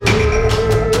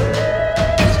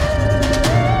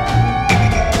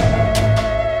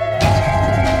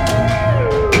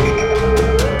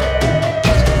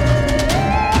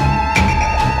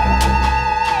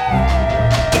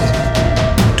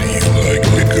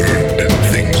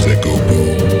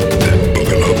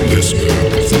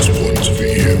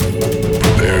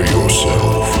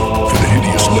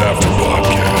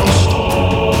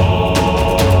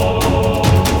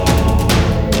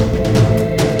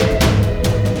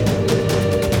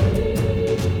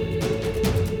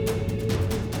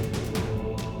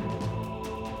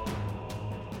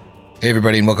Hey,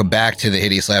 everybody, and welcome back to the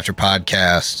Hideous Laughter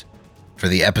Podcast for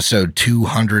the episode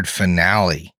 200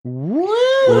 finale. Woo!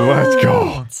 Let's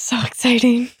go. So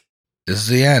exciting. This is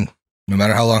the end, no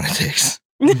matter how long it takes.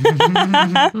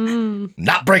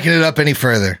 Not breaking it up any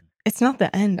further. It's not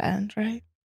the end, right?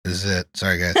 This is it.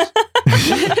 Sorry, guys.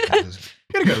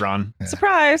 Get a good run. Yeah.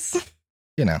 Surprise.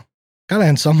 You know, gotta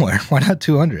end somewhere. Why not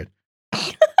 200?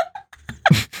 You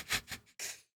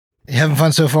having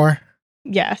fun so far?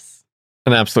 Yes.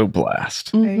 An absolute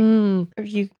blast. Are you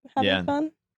having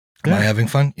fun? Am I having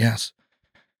fun? Yes.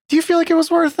 Do you feel like it was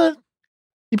worth it?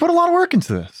 You put a lot of work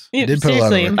into this. You did put a lot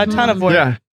of seriously, work a ton of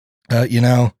work. Yeah. You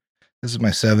know, this is my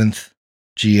 7th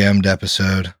GM'd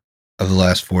episode of the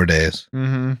last 4 days.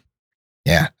 Mm-hmm.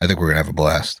 Yeah, I think we're gonna have a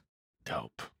blast.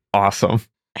 Dope. Awesome.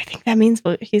 I think that means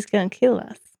he's going to kill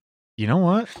us. You know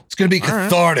what? It's gonna be All right.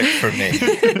 cathartic for me.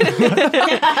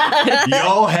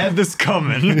 Y'all had this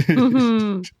coming.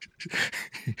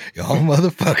 Y'all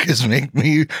motherfuckers make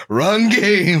me run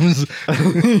games.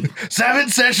 7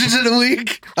 sessions in a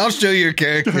week. I'll show your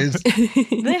characters.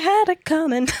 They had it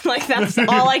coming. Like, that's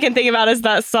all I can think about is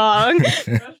that song.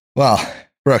 Well,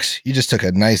 Brooks, you just took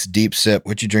a nice deep sip.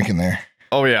 What you drinking there?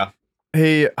 Oh, yeah.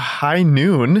 Hey, High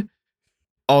Noon.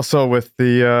 Also with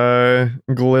the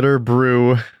glitter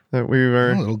brew that we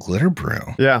were. A little glitter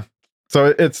brew. Yeah.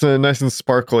 So it's nice and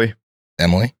sparkly.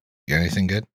 Emily, you got anything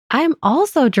good? I'm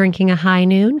also drinking a High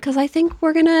Noon because I think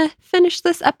we're going to finish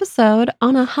this episode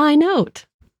on a high note.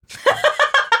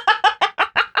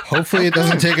 Hopefully it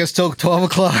doesn't take us till 12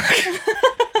 o'clock.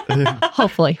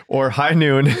 Hopefully. Or High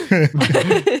Noon.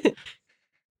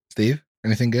 Steve,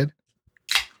 anything good?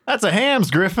 That's a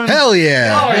Hams, Griffin. Hell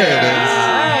yeah. Oh, There it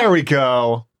yeah. There we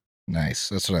go. is. Nice.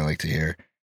 That's what I like to hear.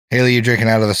 Haley, you drinking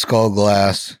out of the skull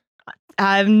glass.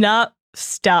 I've not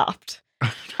stopped.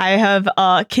 I have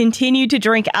continued to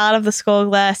drink out of the skull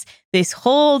glass this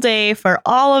whole day for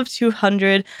all of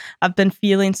 200. I've been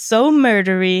feeling so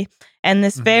murdery, and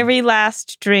this very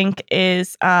last drink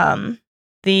is it's an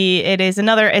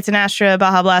Astra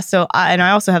Baja Blast. So and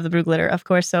I also have the brew glitter, of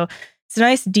course. So it's a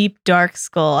nice deep dark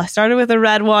skull. I started with a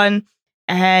red one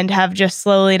and have just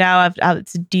slowly now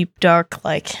it's a deep dark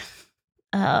like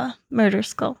murder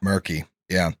skull. Murky.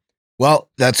 Yeah.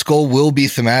 Well, that skull will be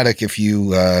thematic if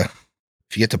you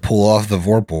get to pull off the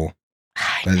Vorpal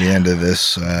by the end of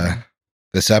this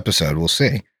episode. We'll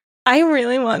see. I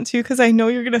really want to because I know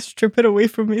you're gonna strip it away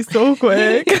from me so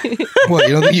quick. Well,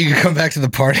 you don't think you can come back to the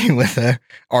party with a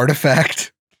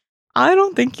artifact? I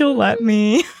don't think you'll let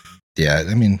me. Yeah,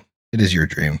 I mean, it is your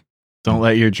dream. Don't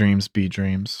let your dreams be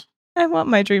dreams. I want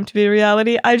my dream to be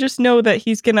reality. I just know that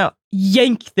he's gonna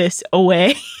yank this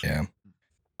away. Yeah.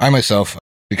 I myself,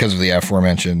 because of the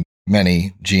aforementioned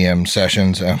many GM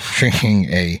sessions, I'm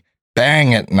drinking a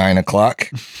bang at 9 o'clock.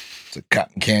 It's a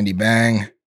cotton candy bang.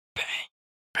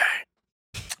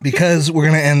 Because we're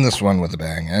going to end this one with a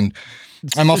bang. And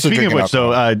I'm also Speaking of drinking which,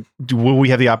 though, will we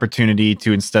have the opportunity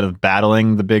to, instead of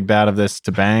battling the big bad of this,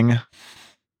 to bang?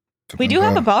 We do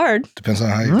have a bard. Depends on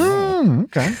how you roll.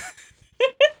 Okay.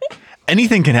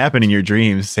 Anything can happen in your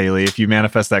dreams, Haley, if you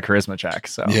manifest that charisma check.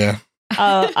 So Yeah.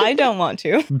 I don't want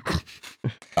to.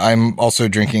 I'm also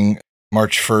drinking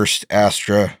March 1st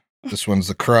Astra. This one's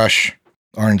the Crush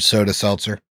orange soda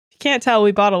seltzer. You can't tell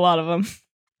we bought a lot of them.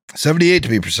 78 to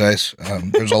be precise.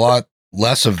 There's a lot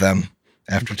less of them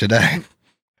after today.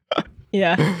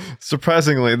 Yeah.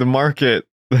 surprisingly, the market,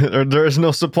 there is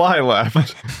no supply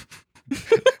left.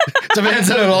 Demand's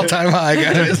at an all-time high,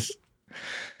 guys.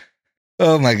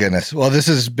 Oh my goodness. Well, this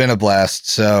has been a blast.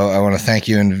 So I want to thank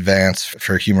you in advance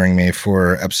for humoring me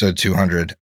for episode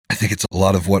 200. I think it's a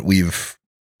lot of what we've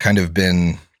kind of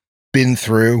been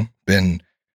through, been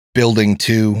building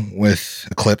to with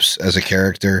Eclipse as a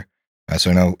character.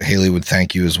 So I know Haley would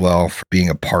thank you as well for being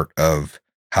a part of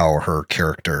how her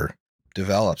character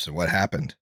develops and what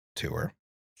happened to her.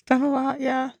 It's been a lot,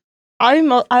 yeah.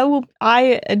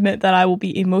 I admit that I will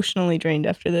be emotionally drained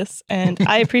after this, and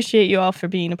I appreciate you all for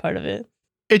being a part of it.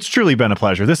 It's truly been a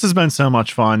pleasure. This has been so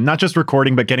much fun, not just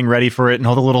recording, but getting ready for it and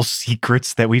all the little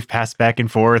secrets that we've passed back and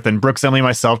forth. And Brooks, Emily,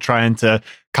 myself trying to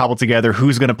cobble together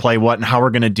who's going to play what and how we're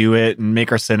going to do it and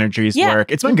make our synergies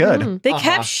work. It's been good. They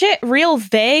kept shit real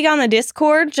vague on the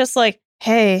Discord, just like,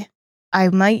 hey, I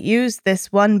might use this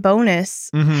one bonus.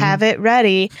 Have it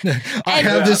ready. I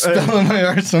have this spell in my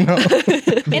arsenal.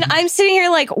 And I'm sitting here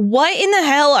like, what in the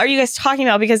hell are you guys talking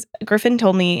about? Because Griffin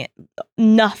told me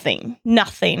nothing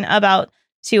about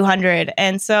 200.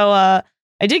 And so I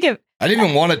didn't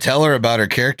even want to tell her about her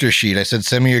character sheet. I said,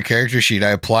 send me your character sheet. I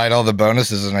applied all the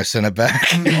bonuses and I sent it back.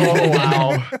 Oh,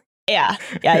 wow. Yeah.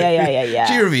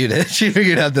 She reviewed it. She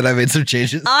figured out that I made some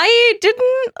changes. I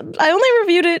only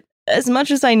reviewed it as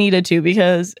much as I needed to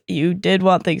because you did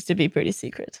want things to be pretty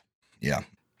secret. Yeah.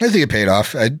 I think it paid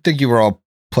off. I think you were all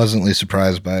pleasantly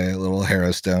surprised by a little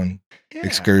Harrowstone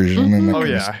excursion. And that Oh,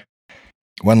 kind of yeah.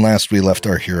 When last we left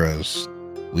our heroes,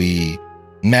 we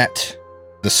met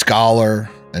the scholar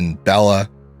and Bella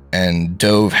and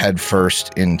dove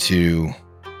headfirst into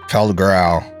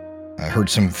Feldgrau. I heard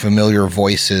some familiar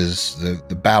voices,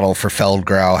 the battle for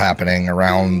Feldgrau happening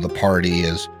around the party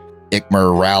as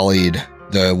Ikmer rallied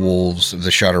the wolves of the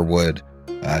Shudderwood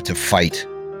to fight,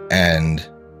 and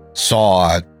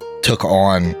Saw took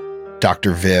on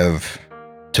Dr. Viv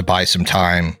to buy some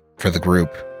time for the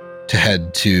group to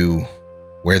head to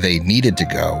where they needed to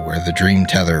go, where the Dream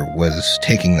Tether was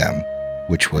taking them,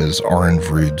 which was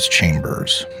Arenvrud's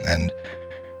chambers. And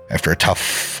after a tough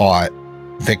fought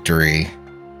victory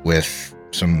with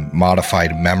some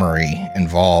modified memory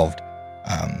involved,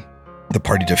 the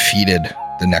party defeated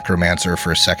the necromancer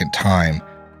for a second time,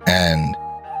 and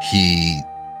he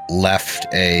left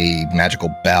a magical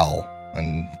bell,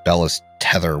 and Bella's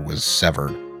tether was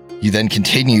severed. You then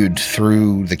continued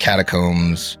through the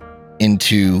catacombs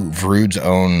into Vrud's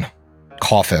own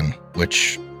coffin,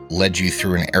 which led you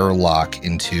through an airlock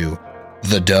into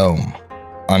the dome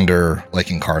under Lake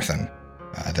Incarthen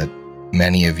that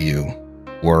many of you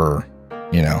were,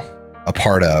 a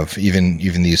part of. Even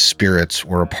these spirits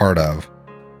were a part of.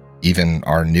 Even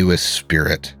our newest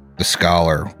spirit, the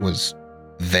scholar, was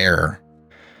there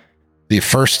the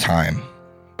first time,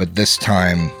 but this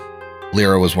time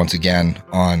Lyra was once again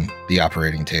on the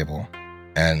operating table,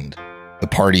 and the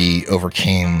party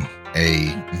overcame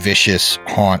a vicious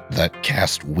haunt that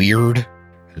cast Weird,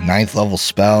 a 9th level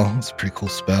spell. It's a pretty cool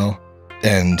spell.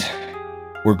 And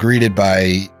we're greeted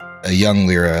by a young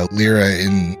Lyra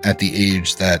at the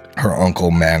age that her uncle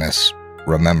Manus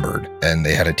remembered. And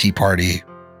they had a tea party,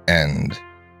 and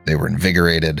they were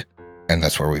invigorated, and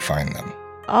that's where we find them.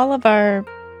 All of our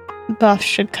buffs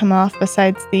should come off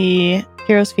besides the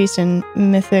Hero's Feast and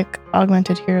Mythic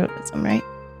Augmented Heroism, right?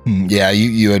 Yeah,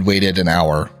 you had waited an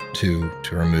hour to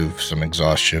remove some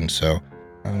exhaustion, so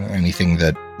anything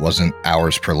that wasn't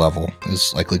hours per level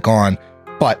is likely gone.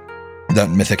 But the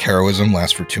Mythic Heroism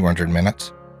lasts for 200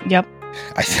 minutes. Yep.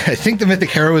 I think the Mythic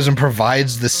Heroism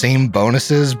provides the same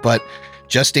bonuses, but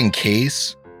just in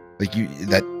case,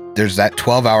 there's that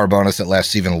 12-hour bonus that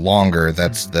lasts even longer.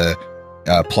 That's the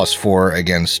 +4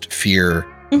 against fear,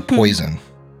 poison.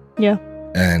 Yeah.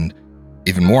 And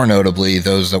even more notably,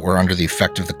 those that were under the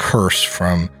effect of the curse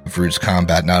from Vrud's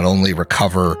combat not only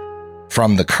recover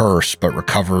from the curse, but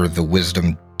recover the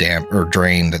wisdom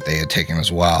drain that they had taken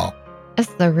as well. This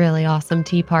is a really awesome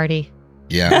tea party.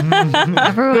 Yeah.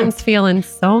 Everyone's feeling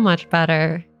so much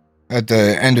better. At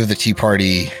the end of the tea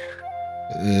party,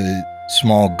 the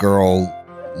small girl,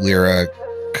 Lyra,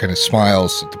 kind of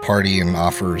smiles at the party and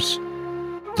offers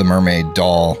the mermaid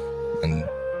doll. And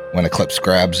when Eclipse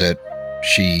grabs it,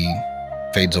 she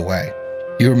fades away.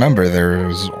 You remember there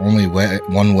was only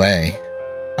one way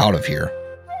out of here.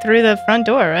 Through the front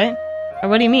door, right? Or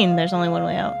what do you mean there's only one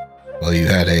way out? Well, you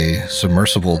had a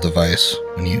submersible device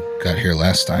when you got here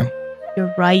last time.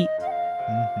 You're right.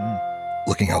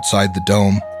 Looking outside the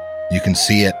dome, you can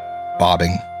see it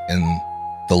bobbing in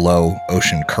the low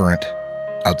ocean current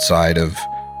outside of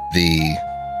the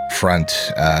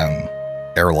front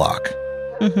airlock.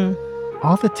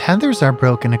 All the tethers are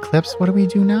broken, Eclipse. What do we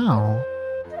do now?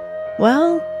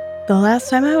 Well, the last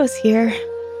time I was here,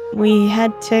 we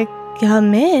had to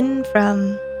come in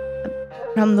from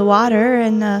the water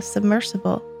in a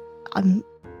submersible.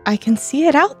 I can see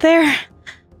it out there.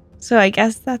 So I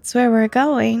guess that's where we're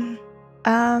going.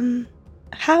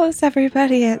 How's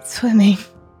everybody at swimming?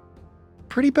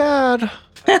 Pretty bad.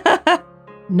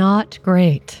 Not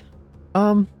great.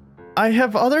 I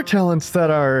have other talents that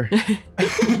are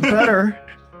better.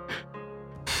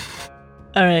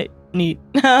 All right, neat.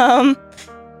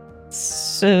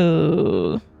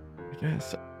 So I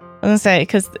guess. I was gonna say,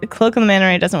 because the Cloak of the Manta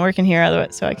Ray doesn't work in here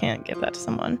otherwise, so I can't give that to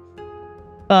someone.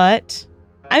 But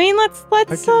I mean, let's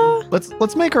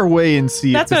make our way and see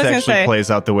if That's this what I was gonna actually say.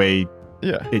 plays out the way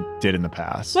Yeah. it did in the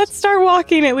past. let's start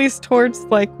walking at least towards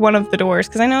like one of the doors,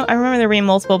 because I remember there being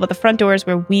multiple, but the front door is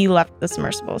where we left the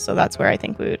submersible, so that's where I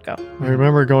think we would go. I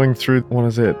remember going through, what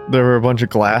is it? There were a bunch of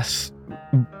glass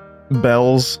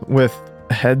bells with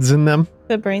heads in them.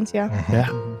 The brains, yeah.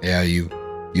 Yeah, you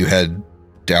head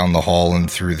down the hall and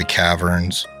through the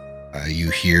caverns.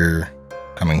 You hear,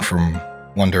 coming from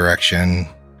one direction,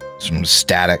 some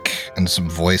static and some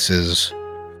voices.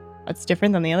 That's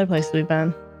different than the other places we've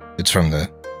been. It's from the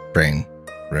brain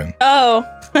room. Oh,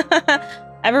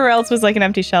 everywhere else was like an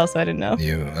empty shell, so I didn't know.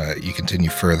 You continue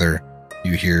further. You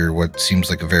You hear what seems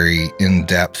like a very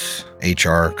in-depth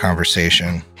HR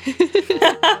conversation.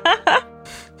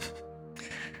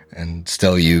 And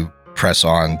still you press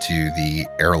on to the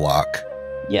airlock.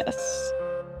 Yes.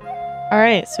 All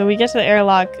right, so we get to the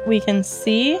airlock. We can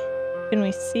see. Can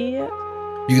we see it?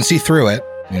 You can see through it.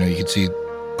 You can see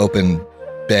open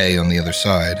bay on the other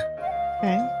side.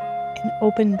 Okay. An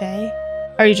open bay.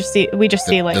 Or you just see? We just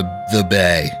see like the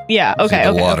bay. Yeah. You see Okay. the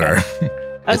Okay. water. Okay.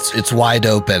 It's wide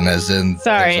open, as in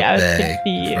Sorry, there's a I was bay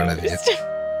confused. in front of you.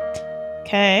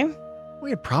 Okay.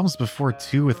 We had problems before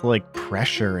too with like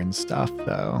pressure and stuff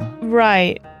though.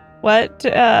 Right. What?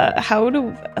 How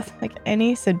do? Like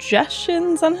any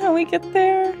suggestions on how we get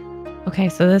there? Okay,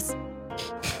 so this.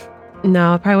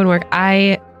 No, it probably wouldn't work.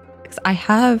 'Cause I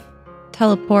have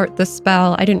teleport the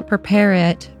spell. I didn't prepare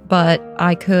it, but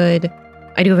I do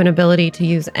have an ability to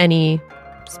use any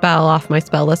spell off my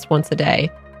spell list once a day.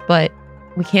 But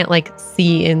we can't like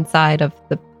see inside of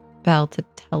the spell to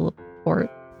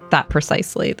teleport that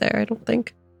precisely there, I don't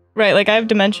think. Right. Like I have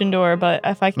Dimension Door, but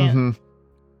if I can't. Mhm.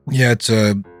 Yeah, it's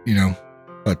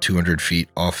about 200 feet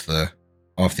off the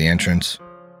entrance.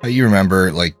 You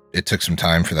remember, like, it took some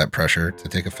time for that pressure to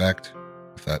take effect.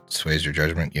 If that sways your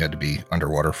judgment, you had to be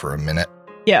underwater for a minute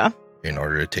Yeah. in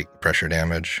order to take the pressure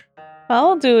damage.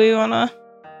 Well, do we want to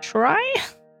try?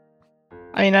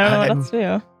 I mean, I don't know what else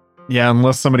to do. Yeah,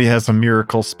 unless somebody has a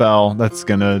miracle spell that's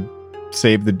gonna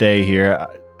save the day here.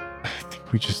 I think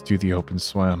we just do the open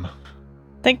swim. I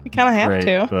think we kind of have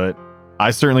to. But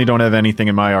I certainly don't have anything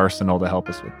in my arsenal to help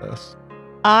us with this.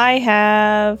 I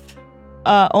have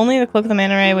only the Cloak of the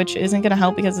Manta Ray, which isn't going to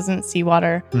help because it isn't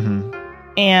seawater. Mm-hmm.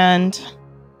 And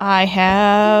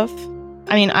I've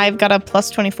got a plus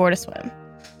 24 to swim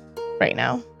right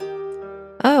now.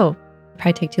 Oh,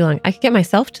 probably take too long. I could get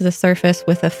myself to the surface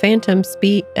with a phantom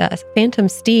steed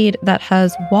that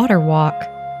has water walk.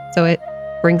 So it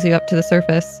brings you up to the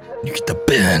surface. You get the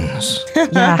bends.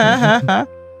 Yeah.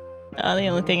 The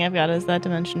only thing I've got is that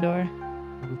Dimension Door.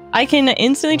 I can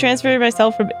instantly transfer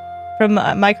myself from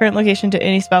my current location to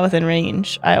any spot within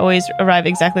range. I always arrive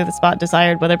exactly at the spot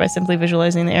desired, whether by simply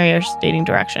visualizing the area or stating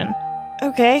direction.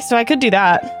 Okay, so I could do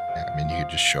that. Yeah, I mean, you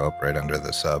could just show up right under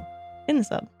the sub. In the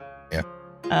sub. Yeah.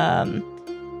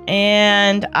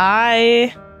 And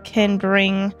I can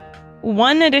bring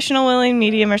one additional willing,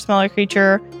 medium, or smaller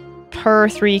creature per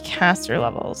 3 caster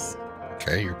levels.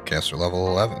 Okay, you're caster level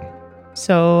 11.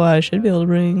 So I should be able to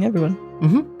bring everyone.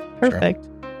 Mhm. Perfect.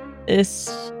 It's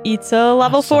a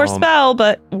level 4 Awesome. spell,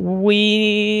 but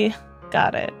we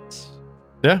got it.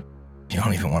 You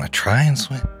don't even want to try and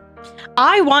swim.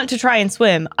 I want to try and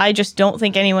swim. I just don't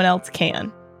think anyone else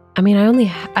can. I mean,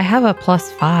 I have a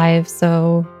 +5,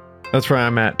 so That's where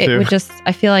I'm at it too. would just,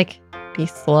 I feel like, be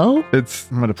slow. It's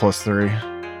I'm at a +3.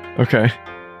 okay.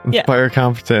 Yeah. Inspire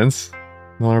competence.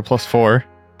 Another +4.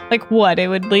 Like what? It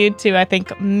would lead to, I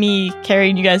think, me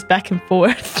carrying you guys back and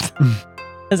forth.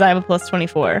 Because I have a plus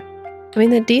 24. I mean,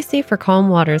 the DC for calm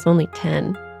water is only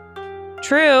 10.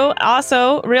 True.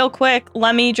 Also, real quick,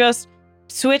 let me just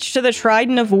switch to the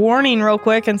Trident of Warning real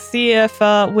quick and see if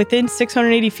within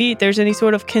 680 feet there's any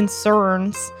sort of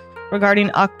concerns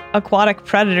regarding aquatic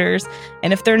predators.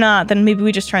 And if they're not, then maybe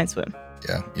we just try and swim.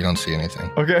 Yeah, you don't see anything.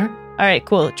 Okay. All right,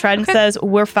 cool. Trident says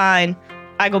we're fine.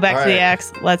 I go back All to the right.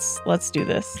 axe. Let's do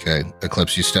this. Okay,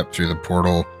 Eclipse, you step through the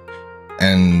portal,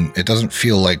 and it doesn't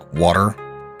feel like water.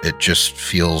 It just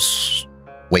feels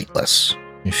weightless.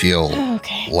 You feel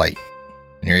Okay. light.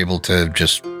 And you're able to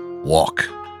just walk.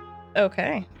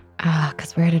 Okay.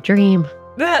 Because we're in a dream.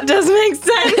 That does make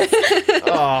sense.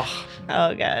 Oh,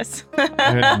 Oh, guys.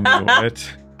 I knew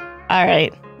it. All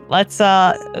right. Let's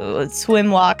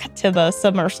swim walk to the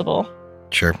submersible.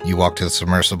 Sure, you walk to the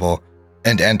submersible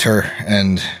and enter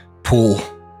and pull.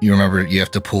 You remember you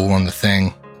have to pull on the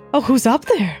thing. Oh, who's up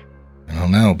there? I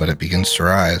don't know, but it begins to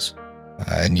rise.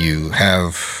 And you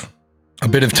have a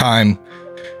bit of time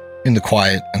in the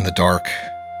quiet and the dark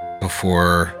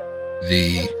before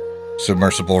the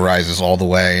submersible rises all the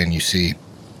way and you see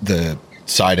the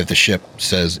side of the ship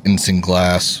says Instant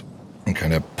Glass and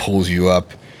kind of pulls you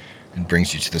up and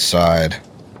brings you to the side.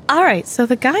 All right, so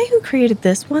the guy who created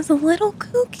this was a little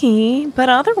kooky, but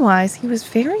otherwise he was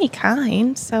very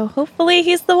kind. So hopefully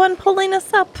he's the one pulling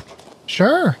us up.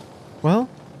 Sure. Well,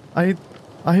 I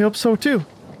hope so too.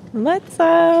 Let's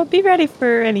be ready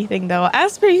for anything, though.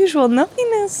 As per usual, nothing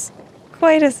is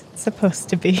quite as it's supposed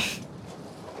to be.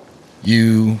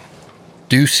 You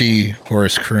do see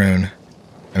Horace Kroon.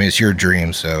 I mean, it's your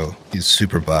dream, so he's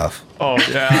super buff. Oh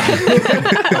yeah.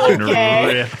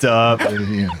 Okay. Ripped up.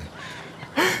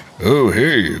 Oh,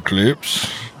 hey,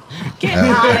 Eclipse. Get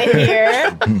out of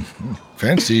here.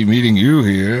 Fancy meeting you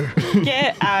here.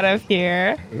 Get out of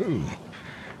here. Ooh.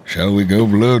 Shall we go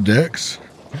below decks?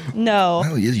 No.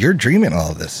 Well, you're dreaming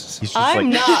all this. He's just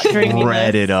I'm like not dreaming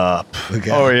read this. it up. Look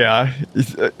at, Oh yeah,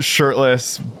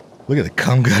 shirtless. look at the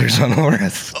cum gutters on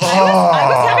Horace. I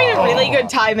was having a really good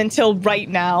time until right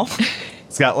now.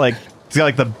 He's got like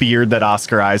the beard that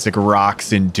Oscar Isaac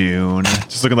rocks in Dune.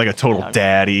 Just looking like a total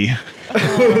daddy.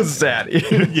 Zaddy.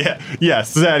 Yeah,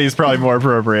 Zaddy is probably more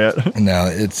appropriate. No,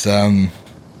 it's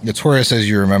Horace, as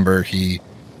you remember. He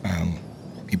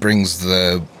brings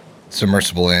the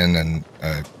submersible in, and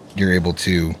you're able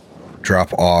to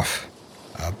drop off.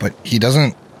 But he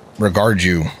doesn't regard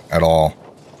you at all.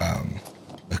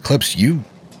 Eclipse, you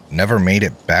never made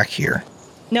it back here.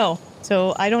 No.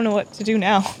 So I don't know what to do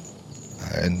now.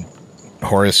 And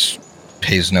Horace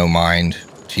pays no mind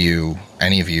to you,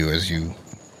 any of you, as you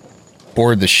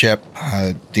board the ship.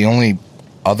 The only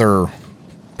other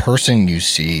person you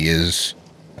see is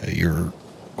your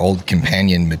old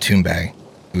companion, Matumbe,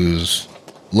 who's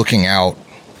looking out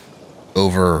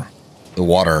over the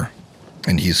water,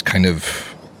 and he's kind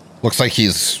of looks like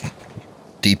he's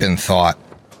deep in thought,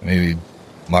 maybe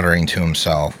muttering to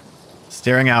himself.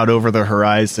 Staring out over the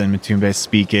horizon, Matumbe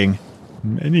speaking.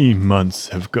 Many months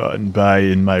have gone by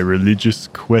in my religious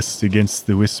quest against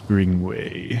the Whispering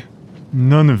Way.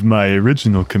 None of my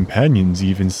original companions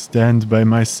even stand by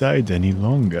my side any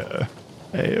longer.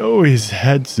 I always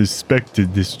had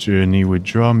suspected this journey would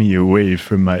draw me away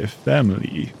from my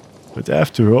family, but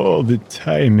after all the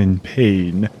time and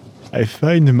pain, I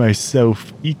find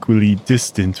myself equally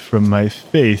distant from my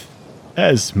faith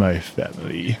as my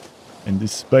family. And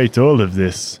despite all of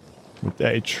this, what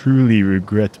I truly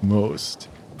regret most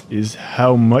is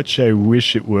how much I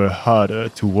wish it were harder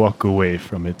to walk away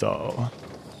from it all.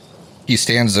 He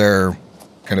stands there,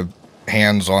 kind of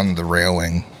hands on the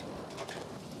railing.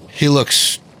 He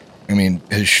looks,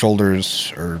 his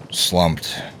shoulders are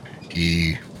slumped.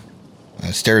 He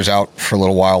stares out for a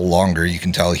little while longer. You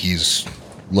can tell he's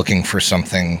looking for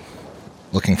something,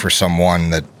 looking for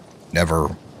someone that never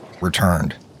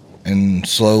returned. And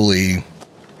slowly,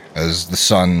 as the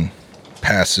sun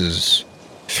passes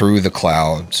through the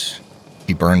clouds,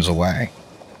 he burns away.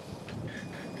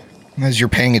 As you're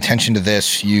paying attention to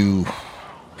this, you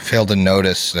fail to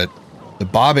notice that the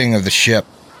bobbing of the ship,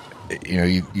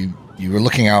 you were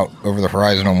looking out over the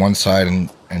horizon on one side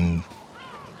and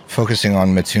focusing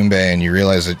on Matumbe, and you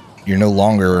realize that you're no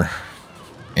longer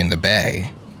in the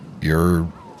bay. You're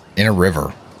in a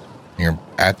river. You're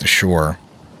at the shore,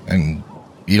 and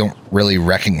you don't really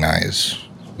recognize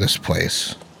this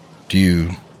place. Do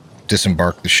you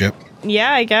disembark the ship?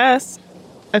 Yeah, I guess.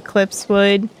 Eclipse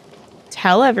would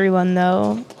tell everyone,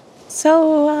 though.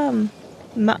 So,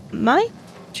 my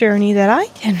journey that I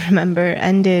can remember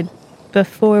ended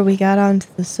before we got onto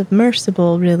the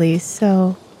submersible, really,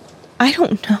 so I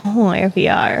don't know where we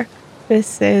are.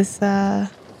 This is,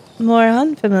 more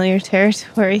unfamiliar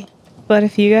territory. But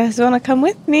if you guys want to come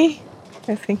with me,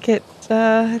 I think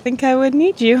I would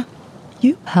need you.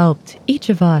 You helped each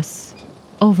of us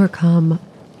overcome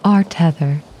our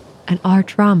tether and our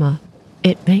trauma.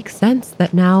 It makes sense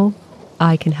that now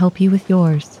I can help you with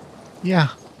yours. Yeah,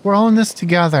 we're all in this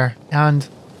together, and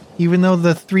even though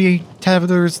the 3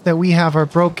 tethers that we have are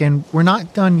broken, we're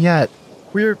not done yet.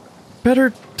 We're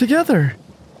better together.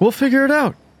 We'll figure it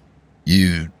out.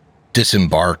 You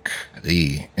disembark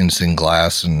the instant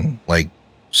glass, and like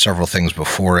several things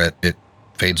before it, it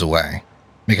fades away.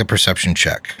 Make a perception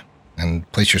check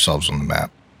and place yourselves on the map.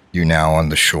 You're now on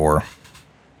the shore.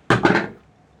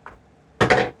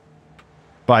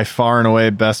 By far and away,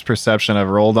 best perception I've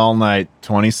rolled all night,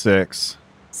 26.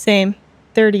 Same.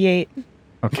 38.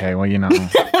 Okay, well,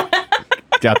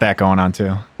 got that going on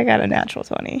too. I got a natural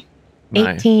 20.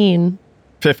 Nice. 18.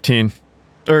 15.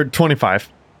 Or 25.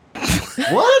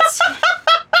 What?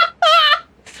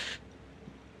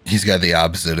 He's got the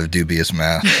opposite of dubious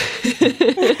math.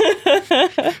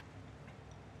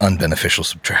 Unbeneficial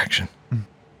subtraction.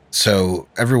 So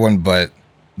everyone but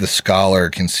the scholar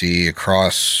can see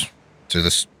across to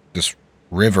this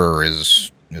river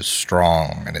is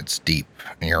strong and it's deep,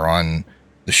 and you're on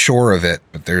the shore of it,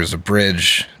 but there's a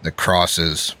bridge that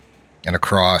crosses, and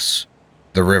across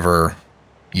the river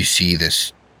you see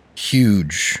this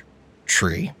huge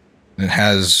tree. It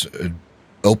has an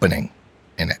opening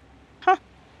in it. Huh.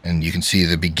 And you can see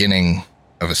the beginning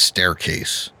of a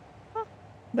staircase.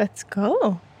 Let's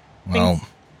go. Well, Thanks.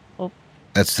 Oh.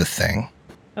 that's the thing.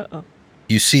 Uh-oh.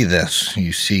 You see this.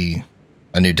 You see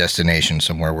a new destination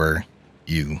somewhere where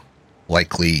you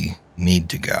likely need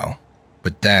to go.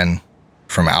 But then,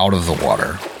 from out of the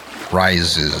water,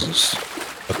 rises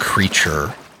a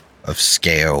creature of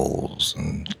scales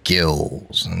and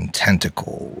gills and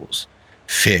tentacles,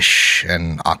 fish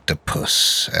and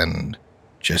octopus, and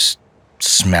just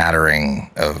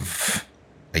smattering of,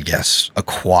 I guess,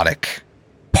 aquatic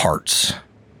parts.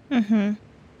 Mm-hmm.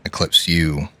 Eclipse,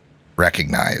 you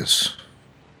recognize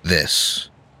this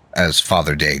as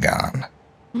Father Dagon.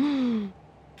 The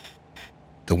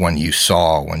one you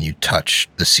saw when you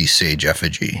touched the sea sage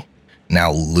effigy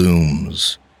now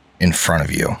looms in front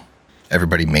of you.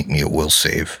 Everybody make me a will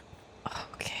save.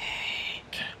 Okay.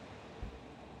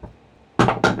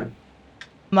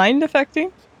 Mind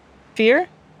affecting? Fear?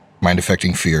 Mind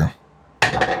affecting fear.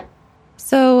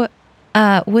 So,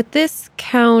 would this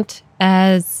count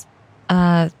as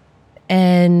an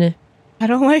I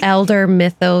don't like. elder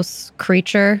mythos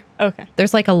creature? Okay.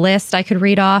 There's like a list I could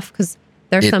read off because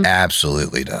there's It some.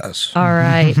 absolutely does. All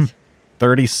right.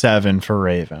 37 for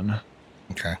Raven.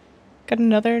 Okay. Got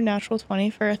another natural 20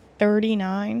 for a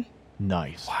 39.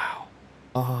 Nice.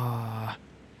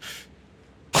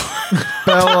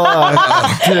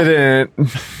 Bella didn't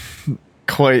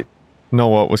quite know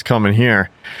what was coming here.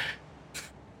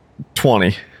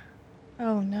 20.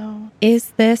 Oh no.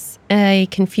 Is this a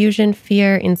confusion,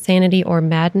 fear, insanity, or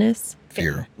madness?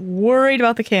 Fear. Worried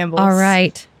about the Campbells. All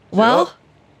right. Well,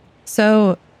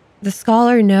 so the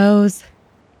scholar knows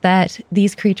that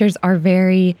these creatures are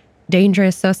very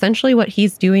dangerous. So essentially, what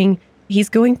he's doing, he's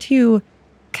going to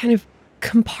kind of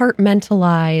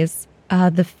compartmentalize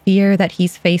the fear that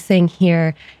he's facing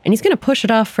here, and he's going to push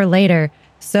it off for later.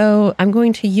 So I'm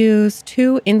going to use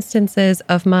 2 instances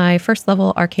of my first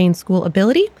level arcane school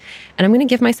ability, and I'm going to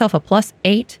give myself a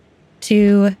 +8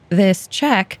 to this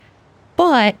check.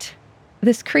 But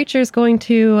this creature is going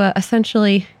to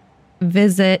essentially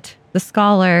visit the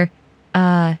scholar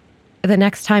the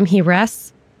next time he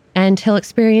rests, and he'll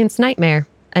experience nightmare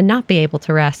and not be able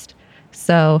to rest.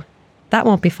 So that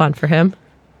won't be fun for him.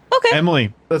 Okay.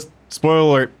 Emily, spoiler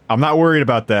alert. I'm not worried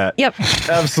about that. Yep.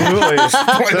 Absolutely.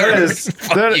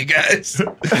 Fuck you guys.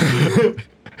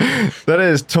 That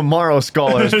is tomorrow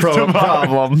scholars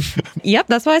problem. Yep,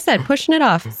 that's why I said pushing it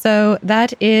off. So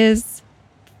that is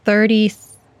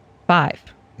 35.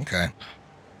 Okay.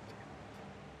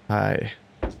 I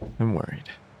am worried.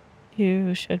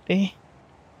 You should be.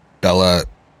 Bella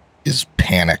is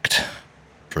panicked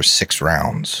for 6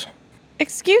 rounds.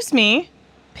 Excuse me.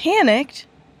 Panicked?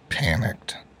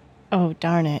 Panicked. Oh,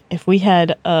 darn it. If we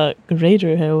had a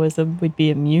greater heroism, we'd be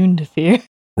immune to fear.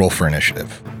 Roll for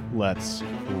initiative. Let's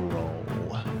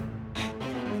roll.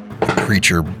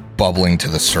 Creature bubbling to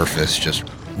the surface, just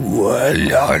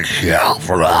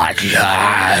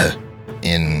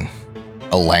in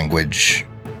a language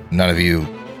none of you,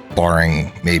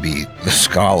 barring maybe the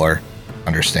scholar,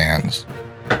 understands.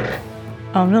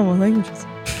 Oh, no, what languages?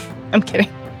 I'm kidding.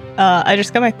 I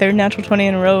just got my 3rd natural 20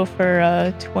 in a row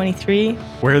for 23.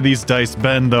 Where have these dice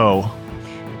been, though?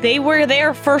 They were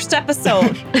there first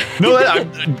episode. No,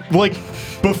 like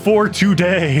before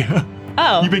today.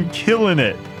 Oh, You've been killing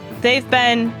it. they've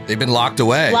been Locked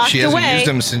away. Locked She hasn't away. used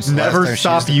them since the Never last time she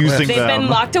stop used the using clip. they've them. been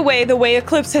locked away the way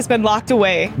Eclipse has been locked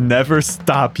away. Never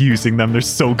stop using them. They're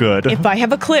so good. If I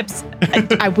have Eclipse,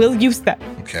 I will use them.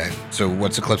 Okay, so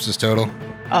what's Eclipse's total?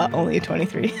 Only a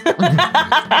 23.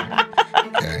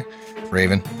 Okay.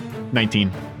 Raven,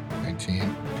 19.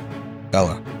 19.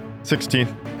 Bella, 16.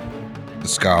 the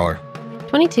scholar.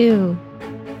 22.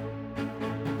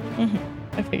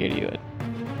 I figured you would.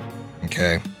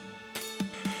 Okay.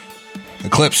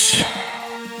 Eclipse,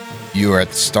 you are at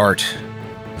the start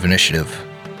of initiative.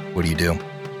 What do you do?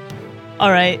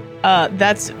 All right.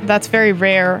 That's very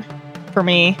rare for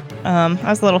me. I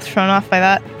was a little thrown off by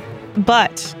that.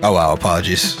 But Oh wow,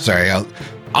 apologies. Sorry,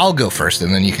 I'll go first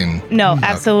and then you can. no,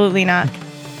 absolutely not.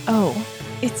 Oh,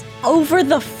 it's over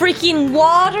the freaking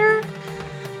water?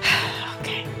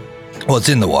 Okay. Well, it's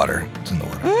in the water. It's in the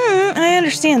water. I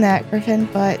understand that, Griffin,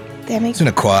 but that makes It's an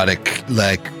aquatic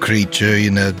like creature,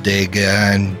 you know,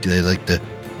 Dagon, like the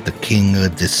king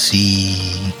of the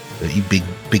sea, the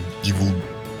big evil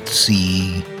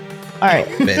sea. all right.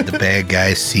 The bad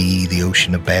guy sea, the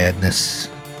ocean of badness.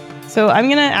 So I'm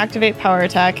gonna activate power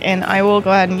attack, and I will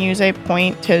go ahead and use a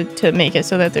point to make it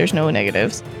so that there's no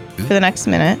negatives for the next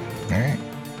minute, All right.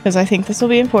 because I think this will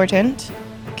be important.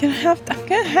 I'm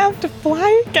gonna have to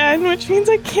fly again, which means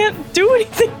I can't do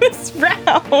anything this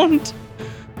round.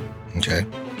 Okay.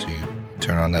 So you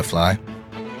turn on that fly.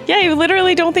 Yeah, you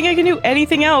literally don't think I can do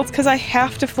anything else because I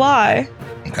have to fly.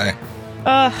 Okay.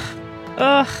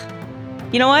 Ugh.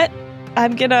 You know what?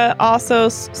 I'm gonna also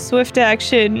swift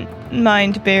action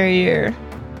mind barrier.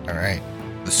 All right.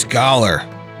 The scholar.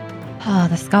 Oh,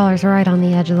 the scholar's right on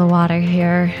the edge of the water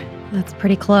here. That's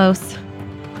pretty close.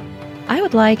 I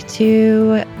would like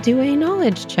to do a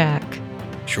knowledge check.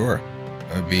 Sure.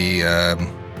 That would be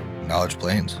knowledge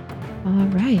planes. All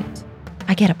right.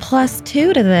 I get a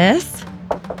 +2 to this.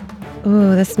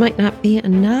 Ooh, this might not be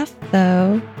enough,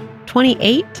 though.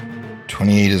 28?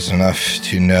 28 is enough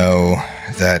to know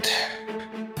that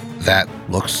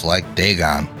looks like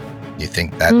Dagon. You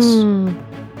think that's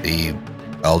the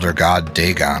elder god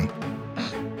Dagon.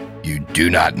 You do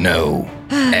not know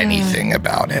anything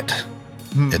about it.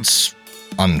 It's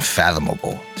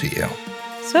unfathomable to you.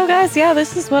 So, guys, yeah,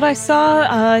 this is what I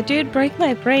saw. Dude, break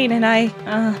my brain, and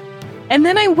and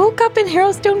then I woke up in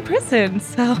Harrowstone Prison.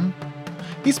 So,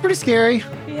 He's pretty scary.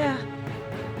 yeah.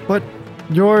 But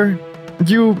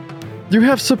you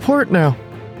have support now.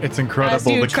 It's As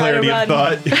incredible you the try to clarity of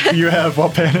run. thought you have while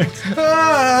panicked.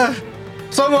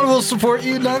 Someone will support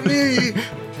you, not me.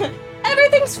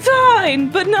 Everything's fine,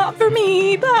 but not for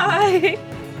me. Bye.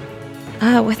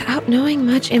 Without knowing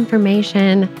much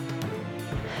information,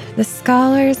 the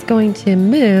scholar's going to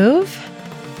move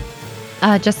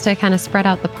just to kind of spread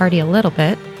out the party a little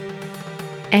bit.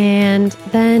 And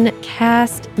then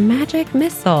cast Magic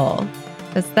Missile.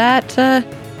 Does that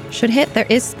should hit? There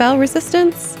is spell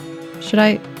resistance. Do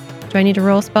I need to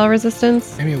roll spell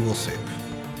resistance? Maybe we'll save.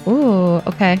 Ooh,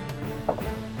 okay.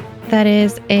 That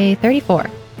is a 34.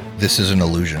 This is an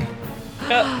illusion.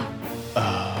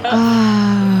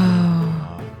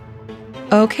 Oh.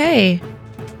 Okay.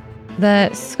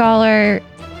 The scholar,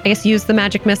 I guess, used the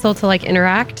magic missile to like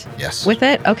interact Yes. with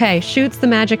it. Okay, shoots the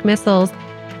magic missiles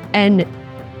and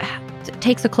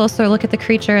takes a closer look at the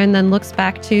creature and then looks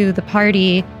back to the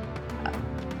party,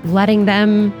 letting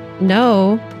them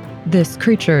know this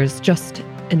creature is just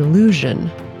an illusion.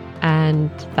 And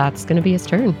that's going to be his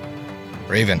turn.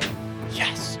 Raven.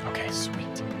 Yes. Okay,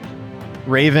 sweet.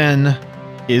 Raven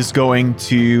is going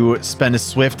to spend a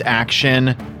swift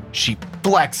action. She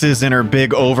flexes in her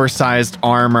big oversized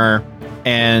armor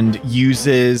and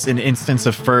uses an instance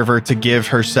of fervor to give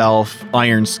herself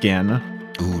iron skin.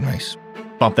 Ooh, nice.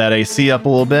 Bump that AC up a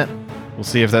little bit. We'll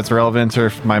see if that's relevant or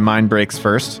if my mind breaks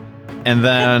first. And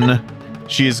then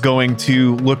she is going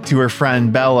to look to her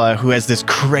friend Bella, who has this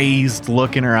crazed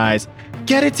look in her eyes,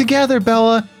 Get it together,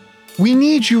 Bella. We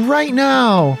need you right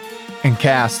now. and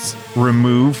casts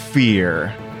Remove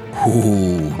Fear.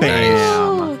 Ooh, nice.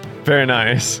 Bam. Very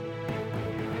nice.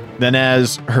 Then,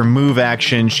 as her move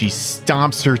action, she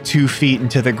stomps her 2 feet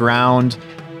into the ground.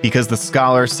 Because the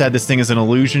scholar said this thing is an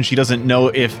illusion, she doesn't know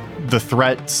if the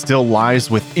threat still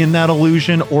lies within that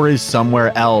illusion or is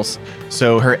somewhere else.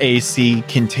 So her AC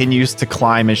continues to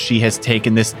climb as she has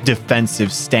taken this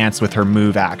defensive stance with her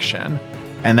move action.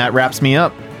 And that wraps me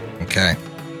up. Okay.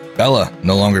 Bella,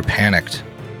 no longer panicked.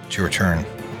 It's your turn.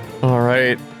 All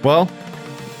right. Well,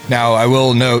 Now, I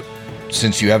will note,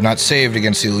 since you have not saved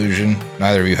against the illusion,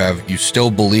 neither of you have, you still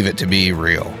believe it to be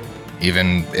real.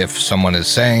 Even if someone is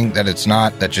saying that it's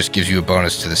not, that just gives you a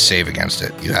bonus to the save against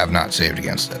it. You have not saved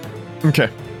against it. okay.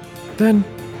 Then,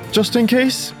 just in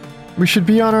case, we should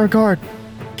be on our guard.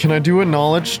 Can I do a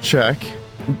knowledge check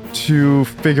to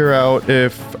figure out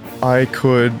if I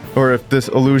could, or if this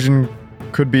illusion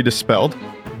could be dispelled?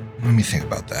 Let me think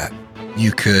about that.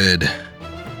 You could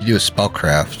do a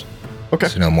spellcraft Okay.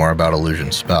 to know more about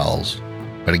illusion spells.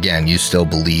 But again, you still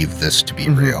believe this to be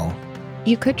real.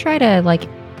 You could try to like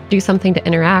do something to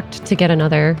interact to get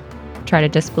another, try to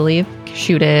disbelieve,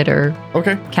 shoot it or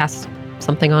Okay. cast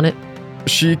something on it.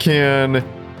 She can,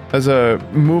 as a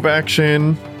move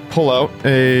action, pull out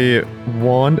a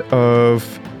wand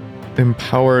of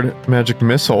empowered magic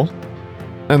missile,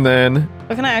 and then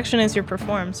What kind of action is your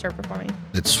perform? Start performing.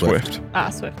 It's swift,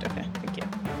 Swift. Okay, thank you.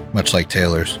 much like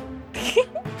Taylor's.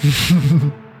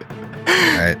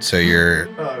 All right, so you're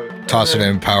tossing an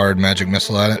empowered magic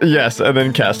missile at it. Yes, and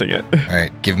then casting it. All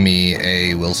right, give me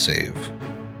a will save.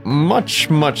 Much,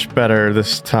 much better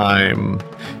this time.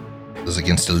 This is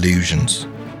against illusions.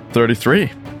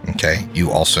 33. Okay,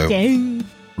 you also Dang.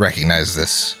 recognize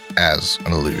this as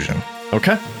an illusion.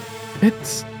 Okay.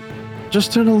 It's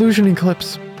just an illusion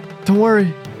eclipse. Don't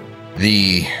worry.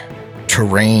 The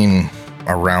terrain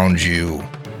around you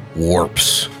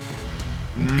warps,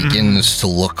 begins to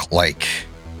look like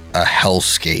a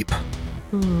hellscape.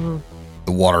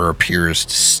 The water appears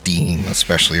to steam,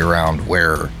 especially around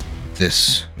where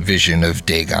this vision of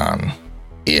Dagon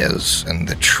is, and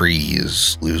the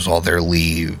trees lose all their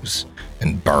leaves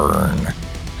and burn.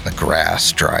 The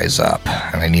grass dries up,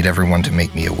 and I need everyone to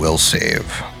make me a will save.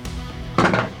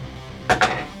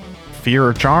 Fear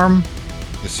or Charm?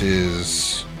 This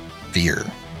is fear.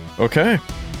 Okay.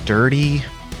 Dirty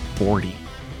 40.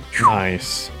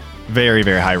 Nice. Very,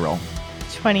 very high roll.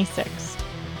 26.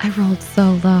 I rolled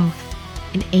so low.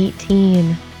 An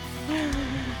 18.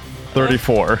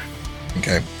 34.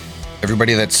 Okay.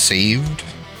 Everybody that's saved,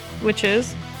 Which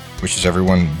is? which is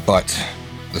everyone but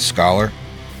the scholar,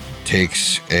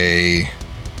 takes a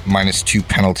 -2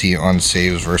 penalty on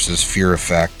saves versus fear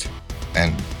effect.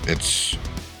 And it's,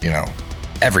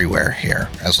 everywhere here,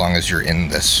 as long as you're in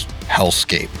this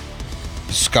hellscape.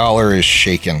 The scholar is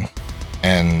shaken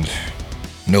and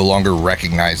no longer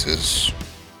recognizes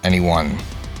anyone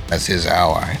as his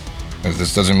ally.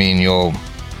 This doesn't mean you'll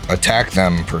attack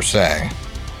them per se,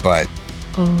 but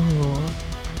Oh.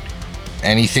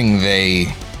 anything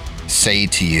they say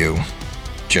to you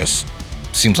just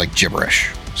seems like gibberish.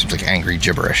 Seems like angry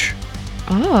gibberish.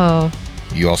 Oh.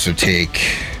 You also take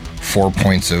 4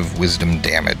 points of wisdom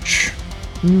damage.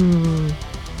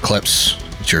 Clips,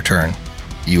 it's your turn.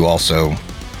 You also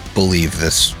believe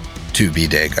this to be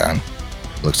Dagon.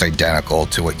 Looks identical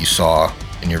to what you saw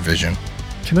in your vision.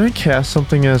 Can I cast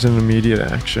something as an immediate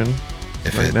action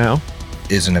If right it now?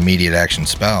 is an immediate action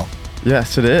spell.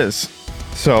 Yes, it is.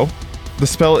 So, the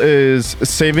spell is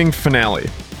Saving Finale.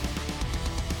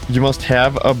 You must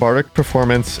have a bardic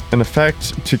performance in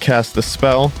effect to cast the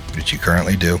spell. Which you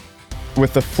currently do.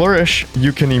 With the flourish,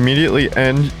 you can immediately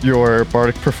end your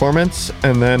bardic performance,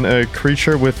 and then a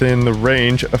creature within the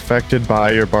range affected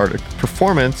by your bardic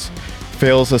performance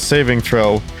fails a saving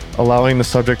throw, allowing the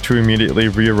subject to immediately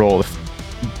re-roll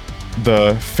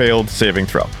the failed saving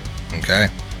throw. Okay.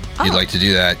 You'd like to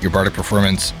do that. Your bardic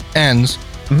performance ends,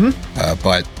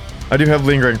 but I do have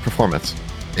lingering performance.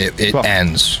 it Well.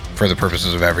 ends for the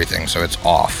purposes of everything, so it's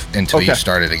off until you Okay.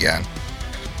 start it again.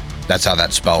 That's how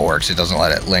that spell works. It doesn't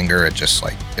let it linger. It just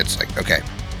okay,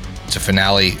 it's a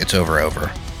finale. It's over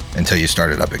until you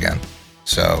start it up again.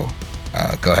 So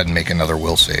go ahead and make another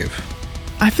will save.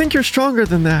 I think you're stronger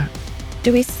than that.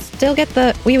 Do we still get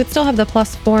we would still have the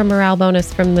 +4 morale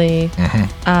bonus from the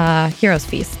Heroes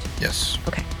Feast. Yes.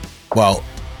 Okay. Well,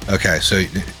 okay. So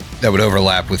that would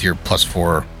overlap with your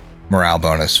 +4 morale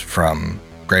bonus from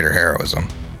Greater Heroism.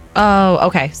 Oh,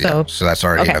 okay. Yeah, So, so that's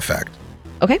already in okay. effect.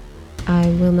 okay. I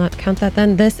will not count that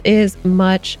then. This is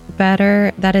much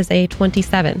better. That is a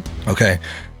 27. Okay.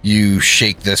 You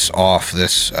shake this off,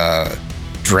 this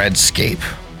dreadscape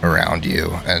around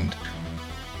you, and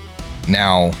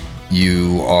now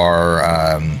you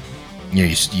are,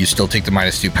 you still take the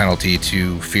 -2 penalty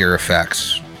to fear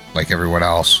effects like everyone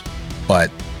else,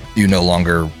 but you no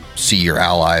longer see your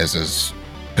allies as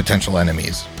potential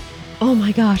enemies. Oh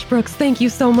my gosh, Brooks, thank you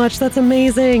so much. That's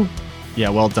amazing. Yeah,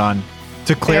 well done.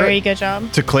 Very good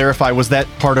job. To clarify, was that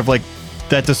part of like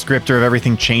that descriptor of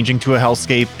everything changing to a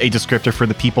hellscape a descriptor for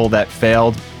the people that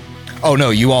failed? Oh no,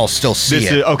 you all still see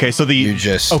it. Okay, so You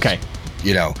just okay.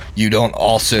 You don't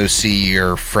also see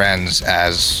your friends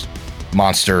as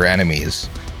monster enemies.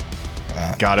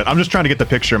 Got it. I'm just trying to get the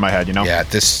picture in my head, Yeah,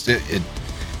 it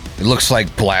looks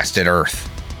like blasted earth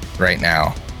right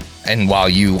now. And while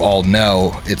you all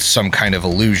know it's some kind of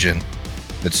illusion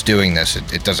that's doing this,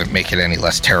 it doesn't make it any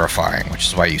less terrifying, which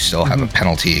is why you still have a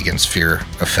penalty against fear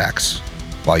effects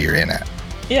while you're in it.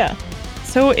 Yeah.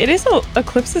 So it is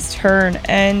Eclipse's turn,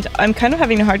 and I'm kind of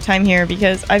having a hard time here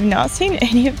because I've not seen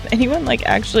anyone like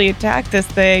actually attack this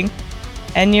thing.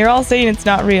 And you're all saying it's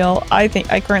not real. I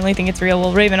currently think it's real.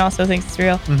 Well, Raven also thinks it's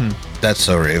real. That's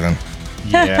so Raven.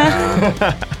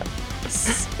 Yeah.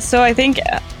 So I think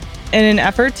in an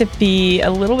effort to be a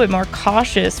little bit more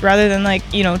cautious, rather than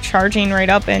charging right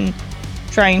up and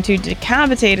trying to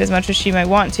decapitate as much as she might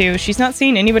want to, she's not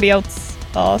seeing anybody else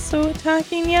also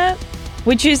attacking yet,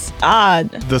 which is odd.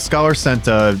 The scholar sent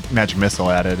a magic missile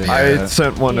at it. I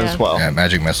sent one Yeah. as well. Yeah,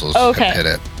 magic missiles Okay. have hit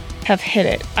it. Have hit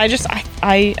it. I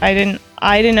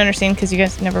didn't understand because you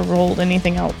guys never rolled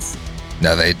anything else.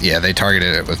 No, they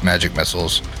targeted it with magic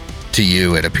missiles. To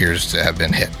you, it appears to have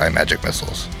been hit by magic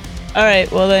missiles. All right,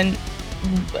 well then,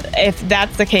 if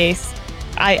that's the case,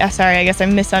 I guess I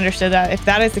misunderstood that. If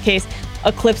that is the case,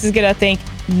 Eclipse is gonna think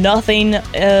nothing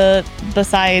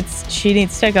besides she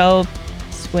needs to go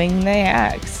swing the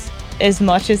axe. As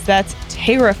much as that's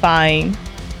terrifying,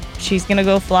 she's gonna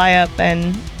go fly up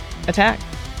and attack.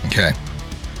 Okay.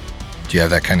 Do you have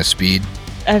that kind of speed?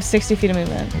 I have 60 feet of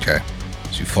movement. Okay.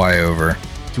 So you fly over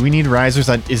Do we need risers?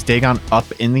 Is Dagon up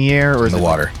in the air or in is the it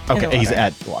water. Okay, In the he's water.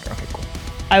 at the water. Okay, cool.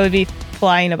 I would be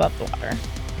flying above the water.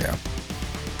 Yeah.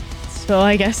 So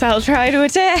I guess I'll try to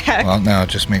attack. Well, no,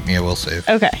 just make me a will save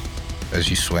Okay, as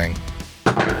you swing.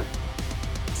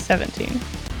 17.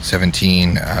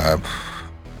 17.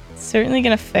 Certainly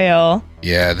gonna fail.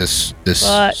 Yeah, this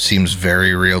But- seems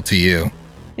very real to you.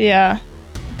 Yeah,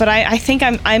 but I think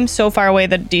I'm so far away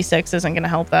that D6 isn't gonna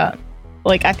help that.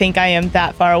 Like I think I am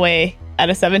that far away at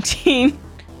a 17.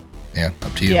 Yeah,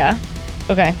 up to you. Yeah,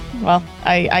 Okay. Well,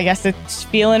 I guess it's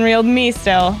feeling real to me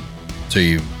still. So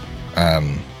you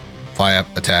fly up,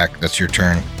 attack. That's your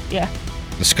turn. Yeah.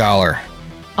 The scholar.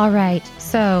 All right.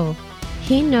 So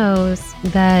he knows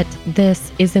that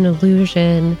this is an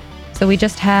illusion. So we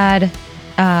just had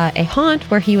a haunt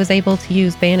where he was able to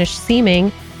use Banish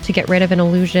Seeming to get rid of an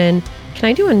illusion. Can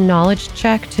I do a knowledge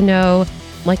check to know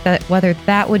like that whether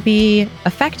that would be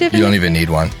effective? You don't even need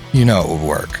one. You know it would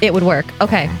work. It would work.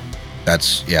 Okay.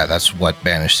 That's what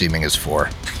Banish Seeming is for.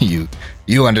 You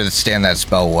understand that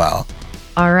spell well.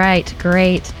 All right.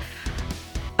 Great.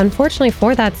 Unfortunately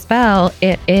for that spell,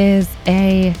 it is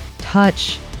a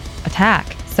touch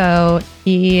attack. So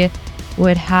he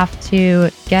would have to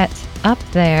get up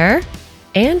there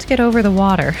and get over the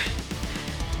water.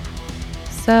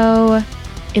 So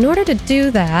in order to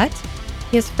do that,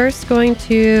 he is first going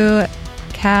to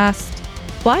cast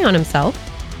Fly on himself.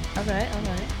 Okay.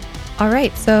 All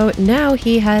right, so now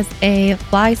he has a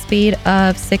fly speed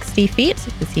of 60 feet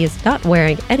because he is not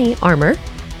wearing any armor.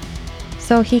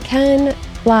 So he can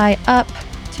fly up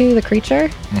to the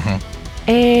creature.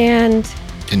 And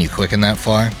Can you click in that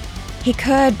fly? he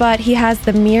could, but he has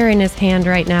the mirror in his hand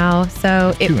right now.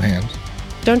 So Two hands.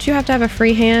 don't you have to have a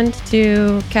free hand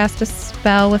to cast a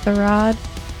spell with a rod?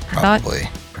 Probably.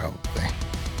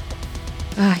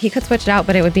 He could switch it out,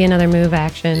 but it would be another move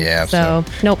action. Yeah, So,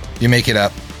 nope. You make it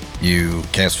up. You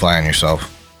cast fly on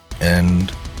yourself.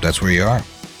 And that's where you are.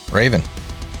 Raven.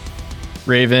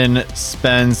 Raven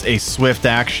spends a swift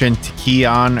action to key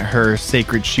on her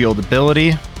Sacred Shield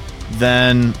ability,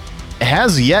 then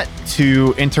has yet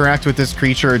to interact with this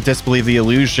creature or disbelieve the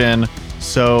illusion,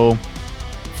 so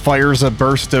fires a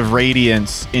burst of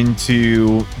radiance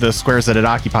into the squares that it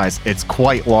occupies. It's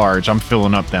quite large. I'm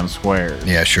filling up them squares.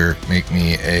 Yeah, sure. Make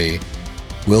me a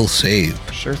will save.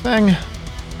 Sure thing.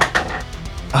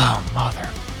 Oh, mother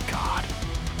God.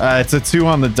 It's a 2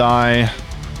 on the die.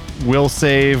 Will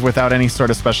save without any sort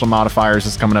of special modifiers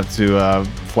is coming up to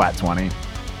flat 20.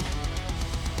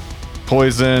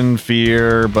 Poison,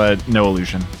 fear, but no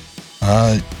illusion.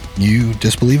 You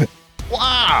disbelieve it.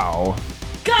 Wow.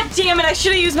 God damn it! I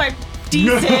should have used my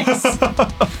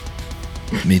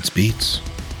D6. Meets beats.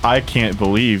 I can't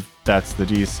believe that's the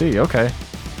DC. Okay.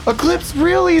 Eclipse,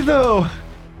 really though?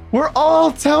 We're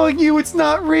all telling you it's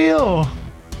not real.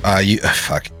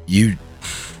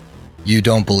 You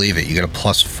don't believe it. You get a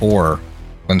 +4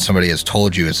 when somebody has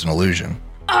told you it's an illusion.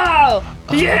 Oh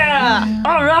yeah!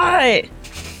 All right.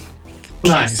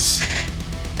 Nice.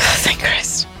 Thank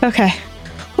Christ. Okay.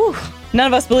 Whew. None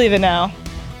of us believe it now.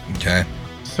 Okay.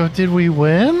 So did we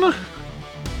win?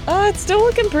 It's still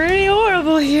looking pretty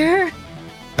horrible here.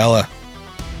 Bella.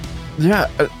 Yeah,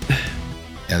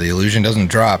 Yeah, the illusion doesn't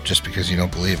drop just because you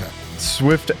don't believe it.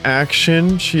 swift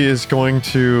action. She is going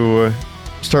to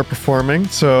start performing.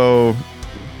 So,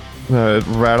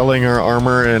 rattling her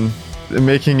armor and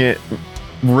making it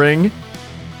ring,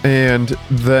 and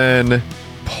then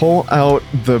pull out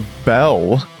the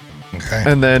bell, Okay.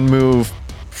 and then move.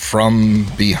 From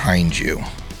behind you,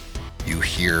 you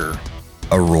hear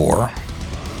a roar.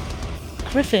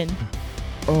 Griffin.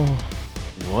 Oh,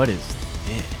 What is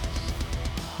this?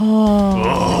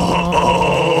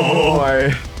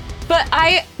 boy. But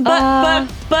I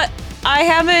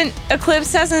haven't.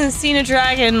 Eclipse hasn't seen a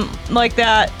dragon like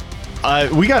that.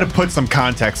 We got to put some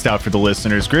context out for the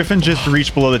listeners. Griffin just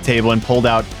reached below the table and pulled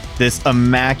out this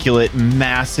immaculate,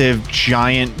 massive,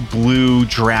 giant blue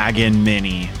dragon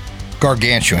mini.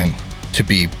 Gargantuan, to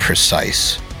be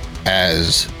precise,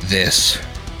 as this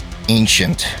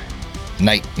ancient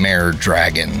nightmare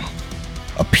dragon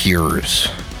appears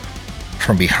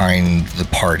from behind the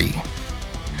party.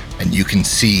 And you can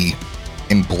see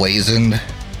emblazoned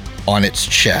on its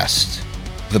chest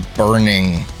the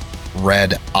burning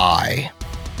red eye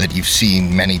that you've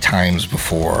seen many times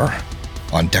before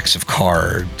on decks of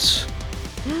cards.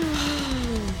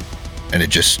 And it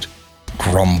just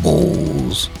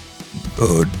grumbles.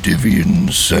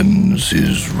 Divian sends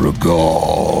his regards.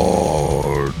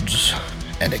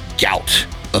 And a gout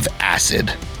of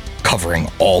acid covering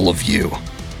all of you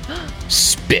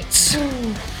spits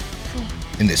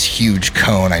in this huge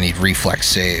cone. I need reflex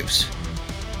saves.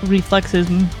 Reflex is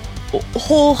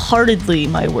wholeheartedly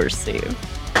my worst save.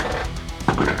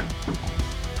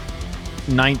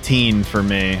 19 for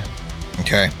me.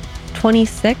 Okay.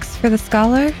 26 for the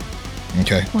scholar.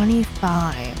 Okay.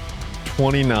 25.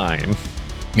 29.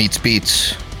 Meets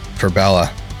beats for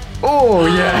Bella. Oh,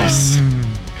 yes.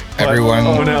 Everyone.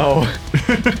 Oh, no.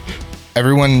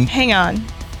 Everyone. Hang on.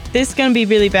 This is gonna be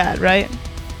really bad, right?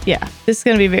 Yeah, this is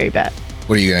gonna be very bad.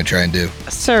 What are you going to try and do?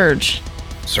 Surge.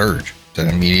 Surge. Is that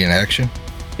an immediate action?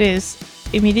 It is.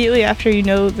 immediately after you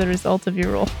know the result of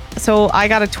your roll. So I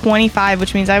got a 25,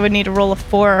 which means I would need to roll a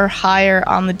 4 or higher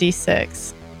on the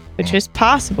d6, which is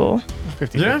possible.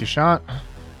 50-50 shot.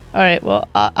 All right, well,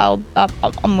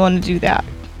 I'm going to do that.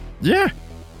 Yeah,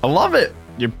 I love it.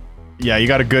 Yeah, you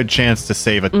got a good chance to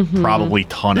save a probably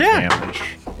ton of damage.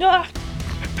 Ah.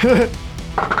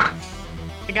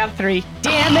 I got a 3.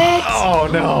 Damn it! Oh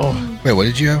no. Wait, what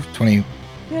did you have? 20. You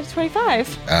got a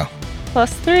 25 Oh.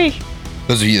 plus 3.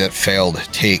 Those of you that failed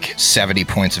take 70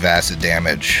 points of acid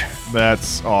damage.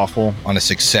 That's awful. On a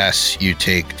success, you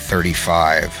take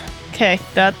 35. Okay,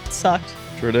 that sucked.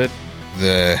 Sure did.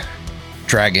 The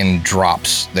dragon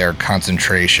drops their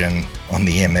concentration on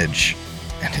the image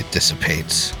and it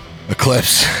dissipates.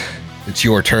 Eclipse, it's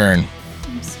your turn.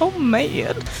 I'm so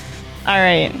mad. All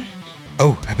right,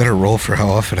 Oh, I better roll for how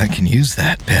often I can use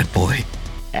that bad boy.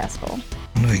 asshole.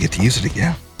 When do I get to use it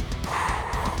again?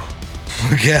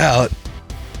 Look out.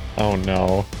 Oh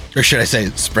no. Or should I say,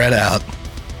 spread out.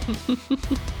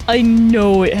 I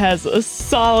know it has a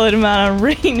solid amount of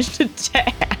ranged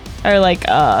attack. Or like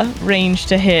range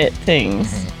to hit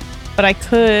things. But I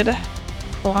could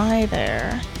fly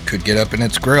there. Could get up in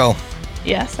its grill.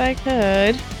 Yes, I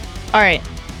could. All right,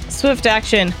 swift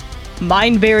action.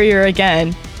 Mind barrier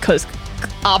again, because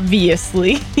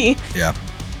obviously. Yeah.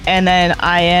 And then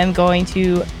I am going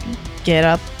to get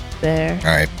up there.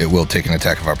 All right. It will take an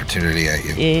attack of opportunity at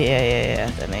you. Yeah.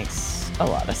 That makes a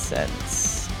lot of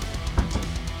sense.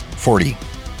 40.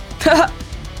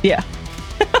 Yeah.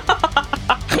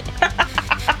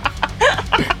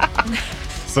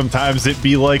 Sometimes it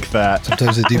be like that.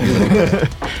 Sometimes it do be like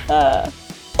that.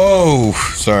 Oh,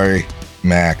 sorry.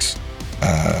 Max.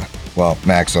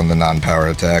 Max on the non-power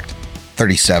attack.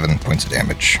 37 points of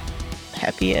damage.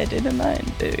 Happy I did a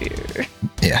mind barrier.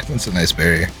 Yeah, that's a nice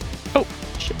barrier. Oh,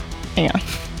 shit. Hang on.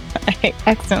 I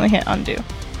accidentally hit undo.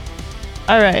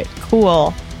 All right,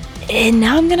 cool. And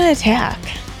now I'm going to attack.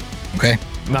 Okay.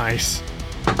 Nice.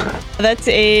 That's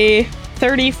a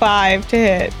 35 to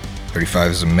hit.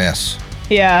 35 is a miss.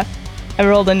 Yeah, I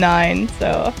rolled a 9,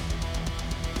 so.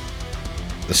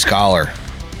 The Scholar.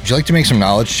 Would you like to make some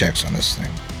knowledge checks on this thing?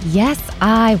 Yes,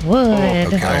 I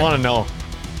would. okay. I want to know.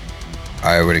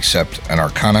 I would accept an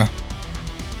Arcana.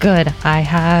 Good. I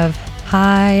have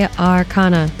high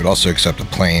Arcana. Would also accept a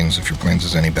Plains if your Plains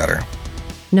is any better.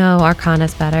 No,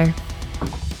 Arcana's better.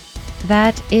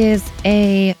 That is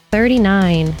a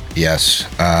 39. Yes.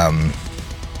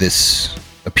 This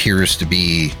appears to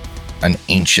be an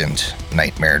ancient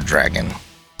nightmare dragon.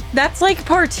 That's like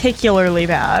particularly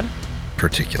bad.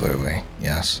 Particularly,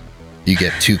 yes. You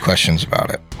get 2 questions about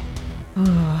it.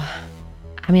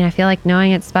 I mean, I feel like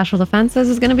knowing its special defenses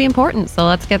is going to be important, so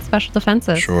let's get special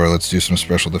defenses. Sure, let's do some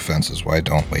special defenses. Why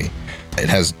don't we? It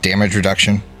has damage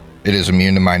reduction. It is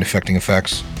immune to mind-affecting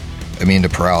effects, immune to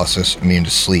paralysis, immune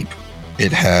to sleep.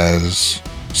 It has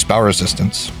spell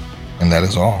resistance, and that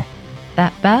is all.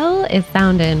 That bell is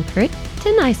sounding pretty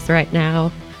nice right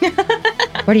now.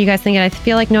 What are you guys thinking? I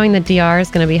feel like knowing the DR is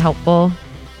going to be helpful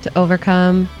to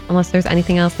overcome, unless there's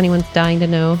anything else anyone's dying to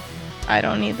know. I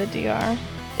don't need the DR.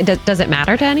 Does it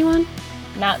matter to anyone?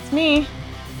 Not to me.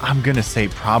 I'm going to say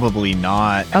probably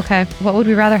not. Okay. What would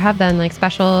we rather have then? Like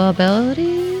special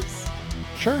abilities?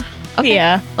 Sure. Okay.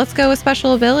 Yeah. Let's go with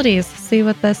special abilities. See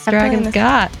what this I'm dragon's playing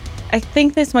got. I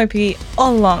think this might be a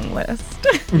long list.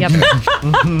 Yep.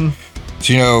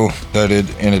 So you know that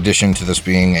in addition to this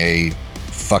being a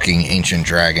fucking ancient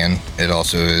dragon, it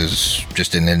also is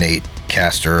just an innate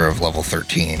caster of level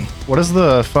 13. What does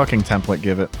the fucking template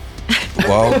give it?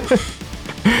 Well,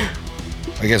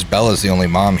 I guess Bella's the only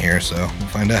mom here, so we'll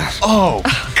find out. Oh,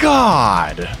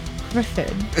 God.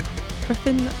 Griffin,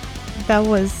 that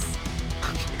was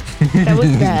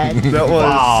bad. That was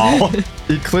Wow.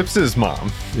 Eclipse's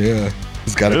mom. Yeah,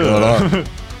 he's got it going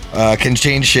on. Can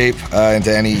change shape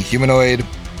into any humanoid.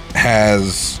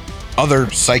 Has other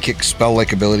psychic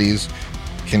spell-like abilities.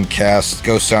 Can cast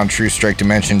Ghost Sound, True Strike,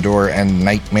 Dimension Door, and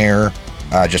Nightmare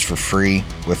just for free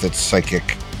with its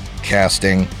psychic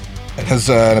casting. It has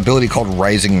an ability called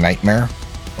Rising Nightmare,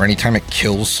 where anytime it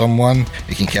kills someone,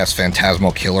 it can cast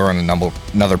Phantasmal Killer on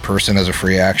another person as a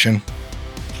free action.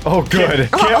 Oh, good.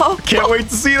 Can't wait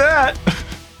to see that.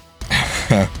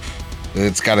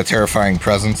 It's got a terrifying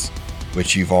presence,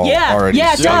 which you've all Yeah, already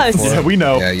yeah, it saved does. for. Yeah, we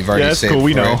know. Yeah, you've already Yeah, it's saved cool.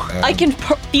 We for know. it. I can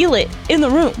feel it in the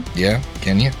room. Yeah,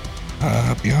 can you?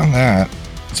 Beyond that,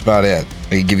 that's about it.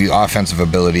 They give you offensive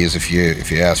abilities if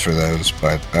you ask for those,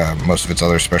 but most of its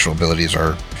other special abilities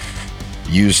are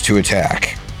used to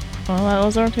attack. Well,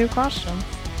 those are 2 questions.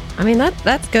 I mean,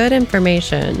 that's good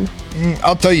information.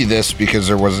 I'll tell you this because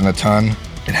there wasn't a ton.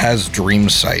 It has Dream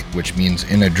Sight, which means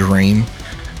in a dream,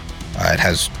 It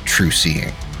has true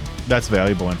seeing. That's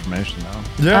valuable information,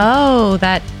 though. Yeah. Oh,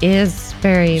 that is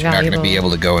very You're not valuable. going to be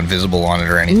able to go invisible on it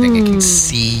or anything. It can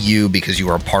see you because you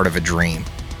are part of a dream.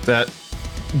 That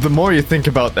the more you think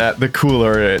about that, the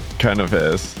cooler it kind of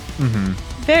is. Mm-hmm.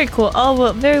 Very cool. Oh,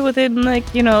 well, very within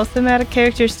thematic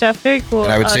character stuff. Very cool.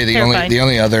 And I would say the terrifying.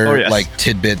 only other Oh, yes.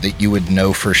 tidbit that you would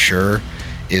know for sure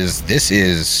is this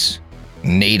is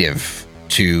native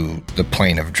to the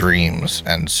plane of dreams,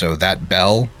 and so that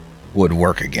bell would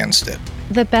work against it.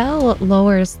 The bell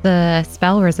lowers the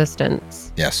spell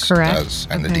resistance. Yes, Correct. it does,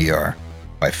 and Okay. the DR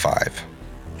by 5.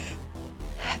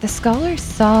 The scholar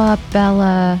saw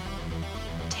Bella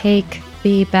take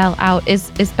the bell out. Is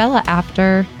Bella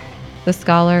after the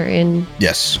scholar in?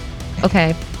 Yes.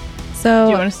 Okay. Do So,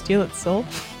 you want to steal its soul?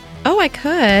 oh, I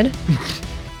could.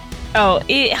 Oh,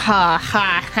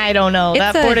 I don't know. It's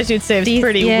That a fortitude save's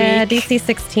pretty yeah, weak. DC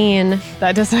 16.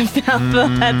 That doesn't help.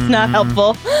 That's not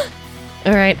helpful.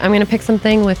 All right, I'm going to pick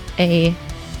something with a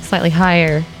slightly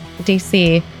higher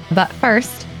DC. But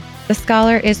first, the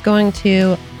scholar is going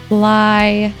to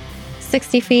fly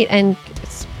 60 feet and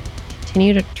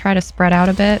continue to try to spread out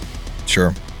a bit.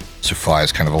 Sure. So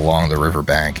flies kind of along the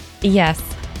riverbank. Yes.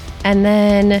 And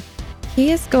then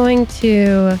he is going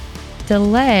to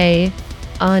delay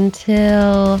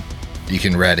until, You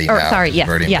can ready or now. sorry, You've yes,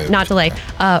 already yeah, moved. not delay.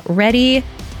 Ready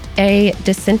a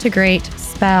disintegrate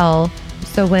spell.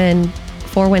 So when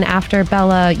after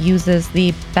Bella uses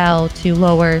the bell to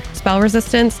lower spell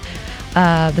resistance,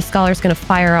 the scholar's going to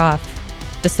fire off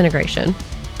disintegration.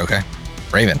 Okay.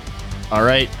 Raven. All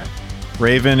right.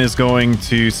 Raven is going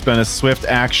to spend a swift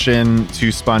action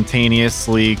to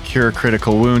spontaneously cure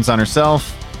critical wounds on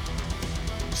herself.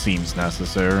 Seems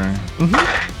necessary.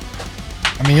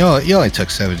 I mean, you only took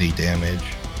 70 damage.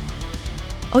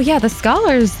 Oh yeah, the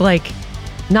scholar's like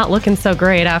not looking so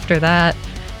great after that.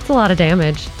 It's a lot of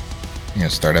damage. You're going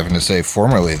to start having to say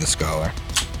formerly the scholar.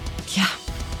 Yeah.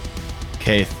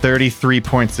 Okay, 33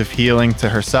 points of healing to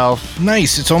herself.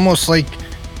 Nice. It's almost like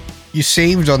you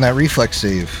saved on that reflex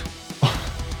save.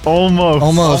 Almost.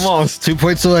 Almost. 2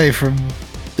 points away from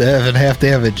having half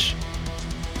damage.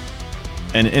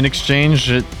 And in exchange,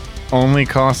 it only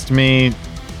cost me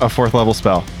a 4th level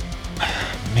spell.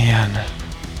 Man.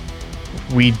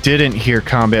 We didn't hear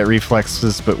combat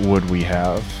reflexes, but would we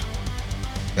have?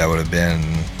 That would have been.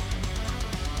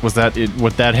 Was that it?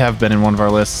 Would that have been in one of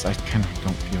our lists? I kind of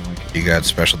don't feel like it. You got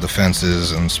special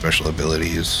defenses and special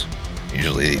abilities.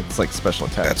 Usually It's like special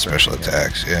attacks. that's special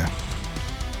attacks, yeah.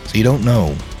 So you don't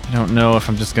know. I don't know if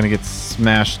I'm just going to get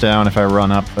smashed down if I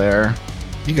run up there.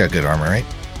 You got good armor, right?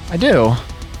 I do.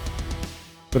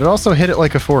 But it also hit it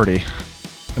like a 40.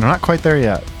 And I'm not quite there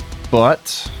yet.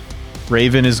 But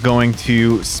Raven is going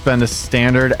to spend a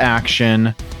standard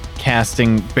action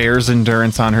casting Bear's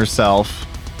Endurance on herself,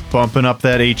 bumping up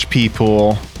that HP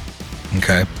pool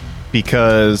Okay.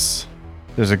 because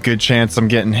there's a good chance I'm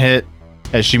getting hit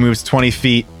as she moves 20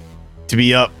 feet to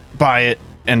be up by it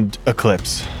and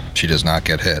eclipse. She does not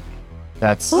get hit.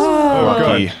 That's Oh,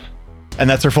 lucky. good. And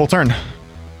that's her full turn.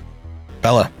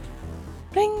 Bella.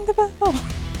 Ring the bell.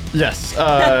 Yes.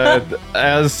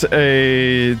 As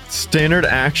a standard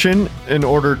action, in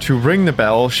order to ring the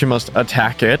bell, she must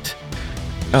attack it.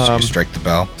 So you strike the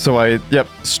bell. So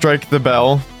strike the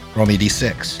bell, Roll me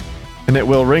d6. and it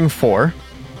will ring for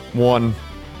 1.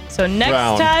 So next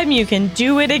Round. time you can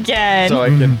do it again. So I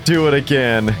can do it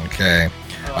again. Okay.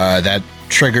 That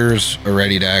triggers a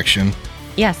ready to action.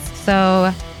 Yes.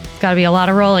 So it's got to be a lot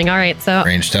of rolling. All right. So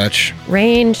Range touch.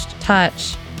 ranged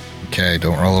touch. Okay,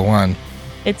 don't roll a 1.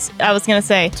 I was gonna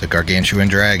say It's a gargantuan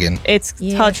dragon its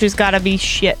Yeah. touch has got to be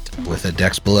shit. with a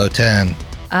dex below 10.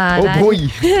 That- boy.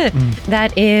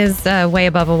 that is way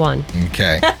above a 1.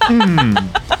 Okay.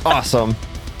 Awesome.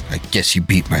 I guess you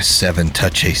beat my 7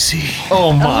 touch AC. Oh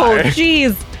Oh, my.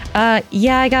 jeez.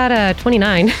 Yeah, I got a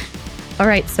 29. All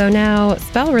right. So now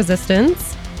spell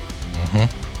resistance.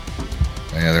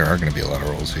 Yeah, there are going to be a lot of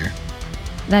rolls here.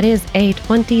 That is a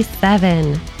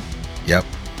 27. Yep.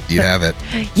 You have it.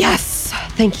 Yes.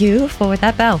 Thank you for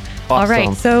that bell. All right.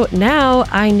 Awesome. So now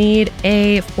I need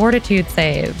a fortitude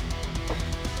save.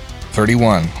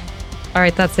 31. All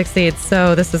right. That succeeds.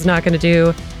 So this is not going to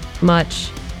do much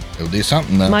It'll do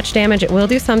something, though. damage. It will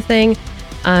do something.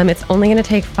 It's only going to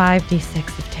take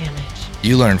 5d6 of damage.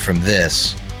 You learn from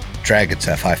this. Dragons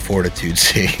have high fortitude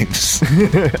saves.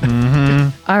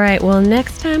 All right. Well,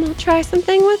 next time I'll try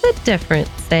something with a different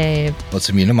save. Well, it's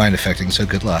immune to mind affecting, so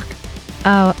good luck.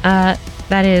 Oh,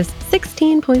 that is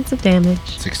 16 points of damage.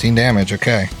 16 damage,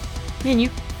 okay. Man, you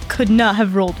could not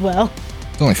have rolled well.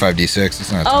 It's only 5d6.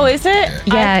 It's not. Oh, is it?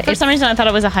 Yeah, For some reason, I thought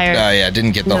it was a higher. Yeah,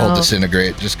 didn't get the whole No.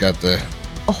 disintegrate. Just got the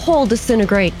a whole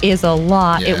disintegrate is a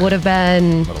lot. It Yeah. would have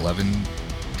been, What,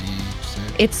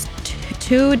 11d6? it's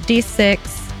 2d6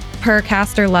 per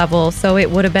caster level, so it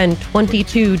would have been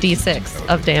 22d6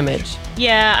 of damage.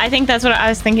 Yeah, I think that's what I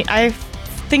was thinking.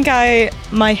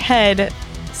 My head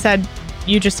said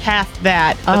you just half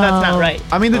that, but that's not Oh. right.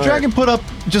 I mean, the dragon put up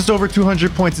just over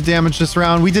 200 points of damage this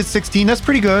round. We did 16. That's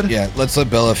pretty good. Yeah, let's let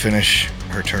Bella finish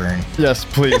her turn. Yes,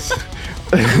 please.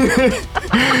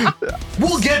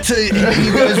 We'll get to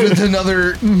you guys with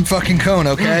another fucking cone,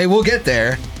 okay? We'll get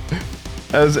there.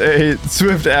 As a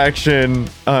swift action,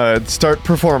 start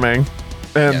performing,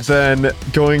 and Yes. then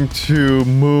going to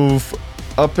move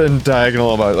up and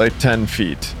diagonal about like 10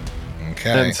 feet.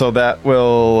 Okay. And so that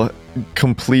will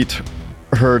complete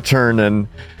her turn. And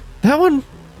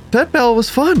that bell was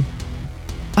fun.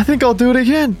 I think I'll do it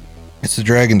again. It's the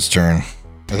dragon's turn.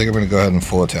 I think I'm going to go ahead and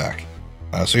full attack.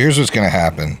 So here's what's going to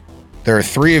happen. There are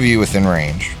 3 of you within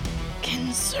range.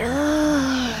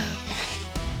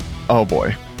 Oh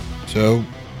boy. So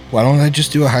why don't I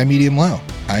just do a high, medium, low?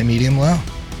 High, medium, low.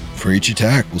 For each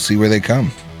attack, we'll see where they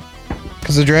come.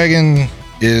 Because the dragon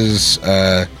is,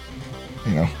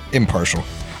 impartial.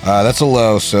 That's a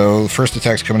low, so the first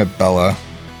attack's coming at Bella.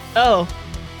 Oh,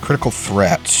 Critical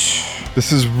threat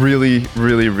This is really,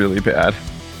 really, really bad.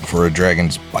 for a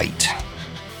dragon's bite.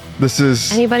 This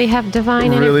is Anybody have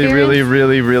divine really, interference? really,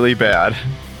 really, really bad.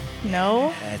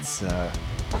 no.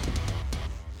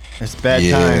 It's bad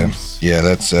yeah, times. Yeah,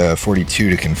 that's 42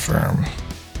 to confirm.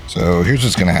 So here's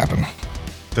what's going to happen.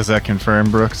 Does that confirm,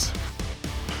 Brooks?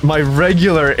 My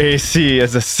regular AC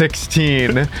is a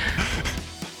 16,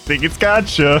 Think it's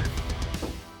gotcha.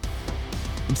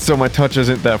 so my touch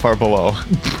isn't that far below.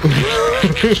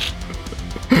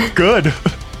 Good.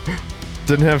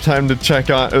 Didn't have time to check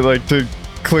on, to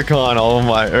click on all of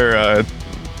my,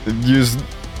 use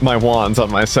my wands on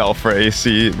myself for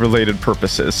AC related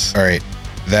purposes. All right,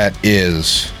 that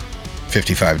is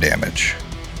 55 damage.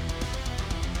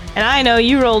 And I know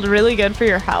you rolled really good for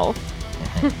your health.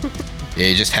 Yeah,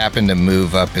 you just happened to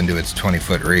move up into its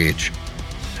 20-foot reach.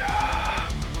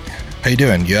 How you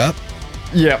doing? You up?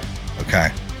 Yep.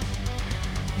 Okay.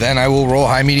 Then I will roll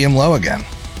high, medium, low again.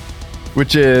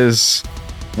 Which is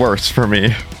worse for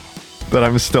me, that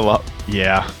I'm still up.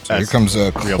 Yeah. So here comes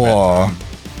a real claw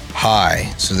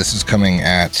high. So this is coming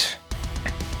at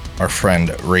our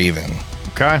friend Raven.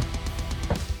 Okay.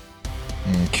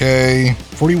 Okay,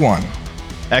 41.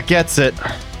 That gets it.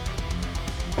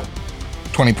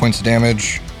 20 points of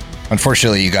damage.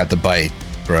 Unfortunately, you got the bite,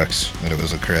 Brooks, that it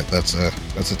was a crit. That's a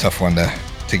tough one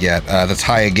to get. That's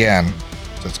high again.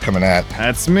 So it's coming at.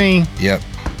 That's me. Yep.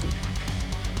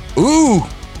 Ooh!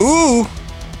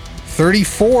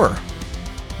 34.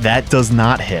 That does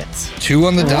not hit. 2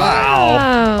 on the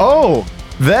die. Oh,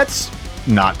 that's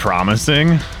not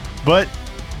promising, but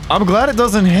I'm glad it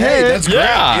doesn't hit. Hey, that's great.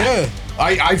 Yeah.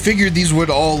 I figured these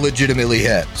would all legitimately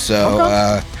hit.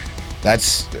 So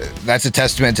that's a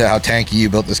testament to how tanky you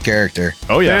built this character.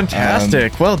 Oh, yeah.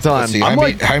 Fantastic. Well done. Let's see, I'm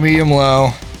high, medium, low.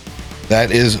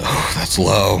 That is, that's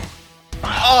low.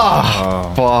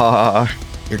 Fuck.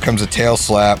 Here comes a tail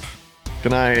slap.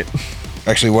 Good night.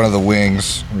 Actually, one of the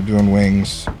wings. We're doing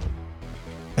wings.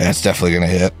 That's definitely going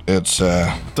to hit. It's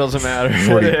Doesn't matter.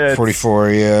 40, It hits. 44,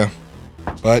 yeah.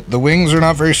 But the wings are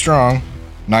not very strong.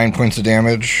 9 points of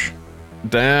damage.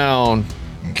 Down.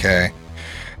 Okay.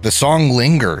 The song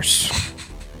lingers.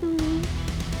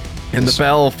 And the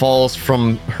bell falls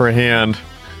from her hand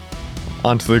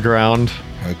onto the ground.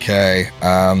 Okay.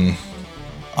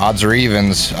 Odds or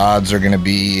evens. Odds are going to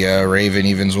be Raven.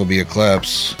 Evens will be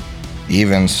Eclipse.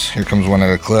 Evens. Here comes one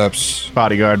at Eclipse.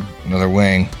 Bodyguard. Another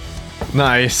wing.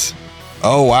 Nice.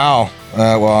 Oh, wow.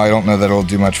 Well, I don't know that it'll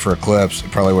do much for Eclipse.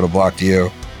 It probably would have blocked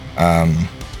you.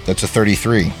 That's a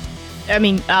 33. I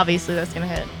mean, obviously that's gonna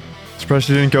hit. Surprised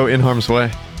she didn't go in harm's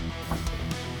way.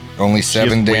 Only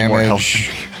 7 has way more health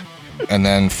damage. And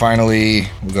then finally,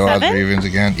 we'll go odds or 7? evens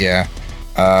again. Yeah.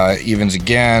 Evens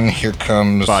again. Here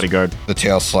comes Bodyguard. the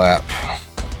tail slap.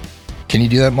 Can you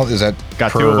do that? Is that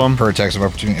Got per, 2 of them. per attacks of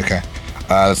opportunity? Okay.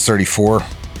 That's 34. No,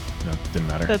 didn't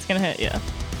matter. That's gonna hit, yeah.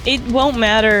 It won't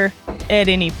matter at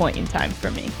any point in time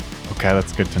for me. Okay,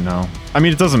 that's good to know. I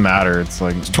mean, it doesn't matter. It's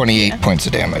like 28 points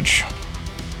of damage.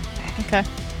 Okay.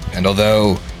 And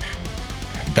although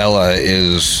Bella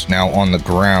is now on the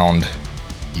ground,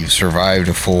 you've survived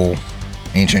a full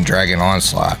Ancient Dragon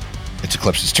onslaught. It's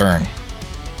Eclipse's turn.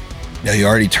 Now, you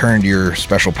already turned your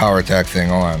special power attack thing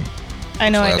on. I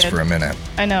know So I that's did. for a minute.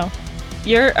 I know.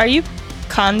 Are you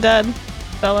con dead,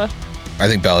 Bella? I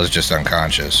think Bella's just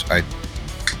unconscious. I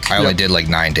only did like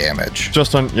 9 damage.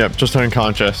 Just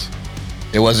unconscious.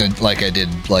 It wasn't like I did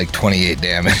like 28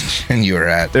 damage and you were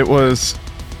at. It was.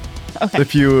 Okay.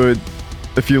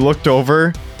 If you looked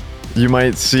over, you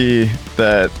might see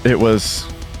that it was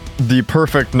the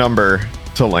perfect number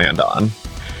to land on.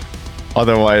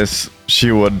 Otherwise,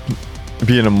 she would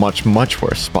be in a much, much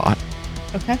worse spot.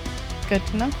 Okay. Good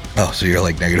to know. Oh, so you're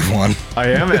like -1. I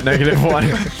am at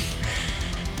 -1.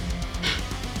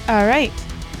 All right.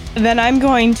 Then I'm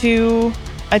going to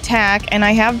attack, and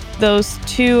I have those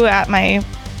 2 at my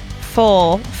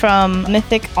full from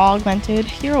Mythic Augmented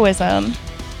Heroism.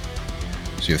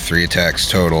 So you have 3 attacks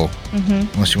total.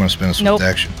 Mm-hmm. Unless you want to spend a swift Nope.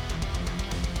 action.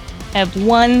 I have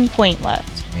 1 point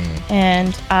left,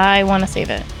 and I want to save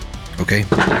it. Okay.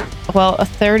 Well, a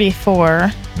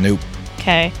 34. Nope.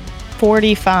 Okay.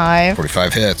 45.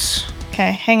 45 hits.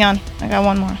 Okay, hang on. I got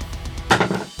 1 more.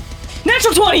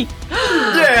 Natural 20!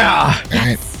 Yeah! All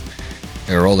right.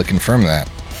 Gotta roll to confirm that.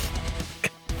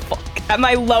 Fuck. At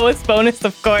my lowest bonus,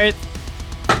 of course.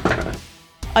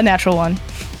 A natural 1.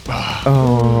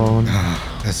 Oh,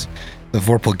 That's the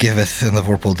Vorpal giveth and the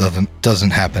Vorpal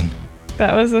doesn't happen.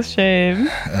 That was a shame.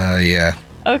 Yeah.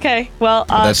 Okay, well,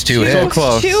 That's 2 hits. So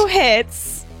close. 2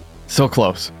 hits. so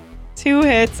close. 2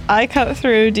 hits. I cut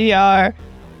through DR.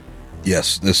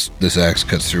 Yes, this axe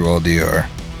cuts through all DR.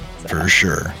 For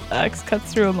sure. X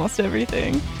cuts through almost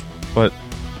everything. But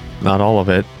not all of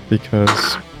it,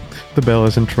 because the bell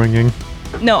isn't ringing.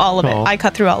 No, all of it. Oh. I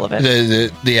cut through all of it.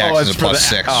 The axe it's is a for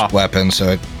 +6 the- oh. weapon, so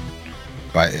it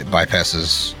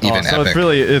bypasses even so epic.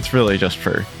 it's really just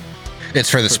for. It's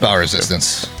for the spell that,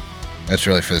 resistance. That's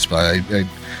really for the spell.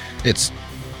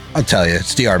 I'll tell you,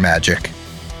 it's DR magic.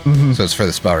 So it's for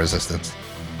the spell resistance.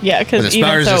 Yeah, But the because spell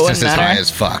even so, it resistance wouldn't is high matter. as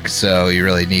fuck, so you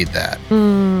really need that.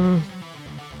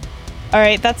 All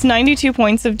right, that's 92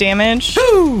 points of damage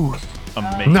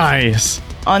Amazing. Nice.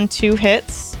 on 2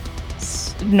 hits.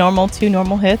 2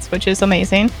 normal hits, which is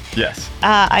amazing. Yes.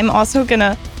 I'm also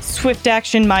gonna swift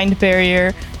action mind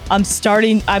barrier. I'm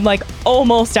like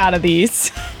almost out of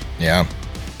these, Yeah.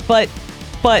 but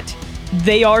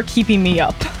they are keeping me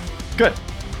up. Good.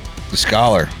 The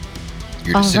scholar.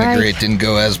 Your All disintegrate right. didn't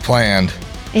go as planned.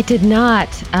 It did not,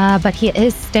 but he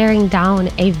is staring down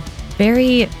a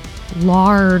very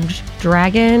large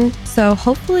dragon. So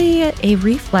hopefully a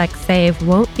reflex save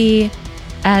won't be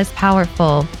as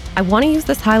powerful. I want to use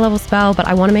this high level spell, but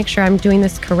I want to make sure I'm doing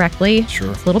this correctly.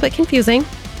 Sure. It's a little bit confusing.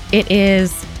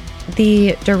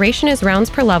 The duration is rounds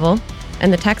per level,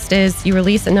 and the text is you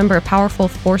release a number of powerful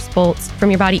force bolts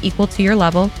from your body equal to your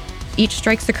level. Each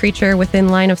strikes a creature within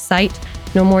line of sight.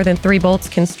 No more than 3 bolts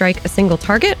can strike a single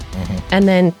target. And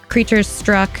then creatures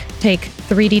struck take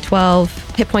 3d12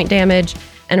 hit point damage,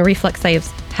 and a reflex saves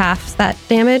halves that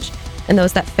damage. And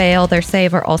those that fail their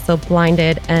save are also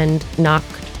blinded and knocked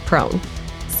prone.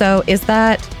 So is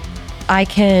that I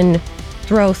can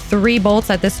throw 3 bolts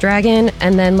at this dragon,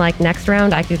 and then like next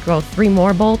round I could throw 3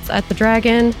 more bolts at the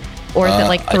dragon? Or is it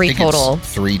like I 3 think total?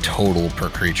 It's 3 total per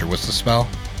creature. What's the spell?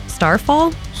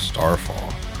 Starfall?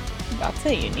 Starfall. That's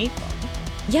a unique one.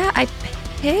 Yeah, I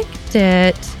picked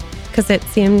it because it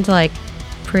seemed like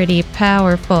pretty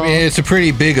powerful. I mean, it's a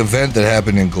pretty big event that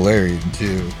happened in Galarian,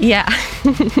 too. Yeah.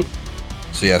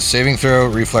 So yeah, saving throw,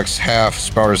 reflex half,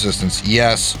 spell resistance,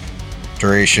 yes.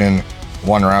 Duration,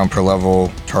 1 round per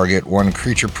level, target 1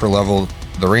 creature per level.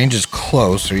 The range is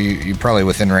close, so you're probably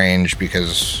within range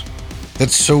because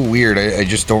that's so weird. I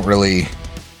just don't really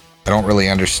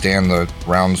understand the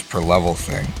rounds per level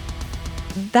thing.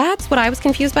 That's what I was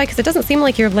confused by because it doesn't seem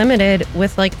like you're limited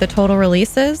with like the total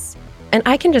releases. And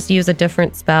I can just use a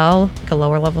different spell, like a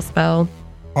lower level spell.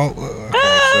 Oh,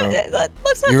 okay, so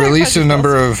Let's not you talk release about a number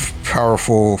yourself. of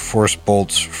powerful force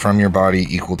bolts from your body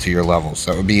equal to your level.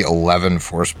 So that would be 11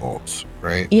 force bolts,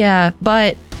 right? Yeah,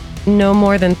 but no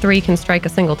more than 3 can strike a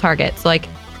single target. So like,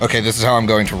 Okay, this is how I'm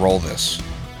going to roll this.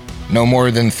 No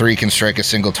more than 3 can strike a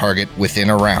single target within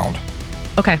a round.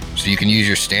 okay, So you can use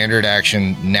your standard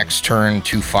action next turn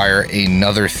to fire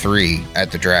another 3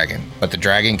 at the dragon. But the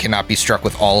dragon cannot be struck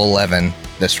with all 11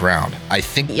 this round. I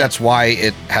think that's why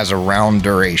it has a round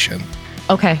duration,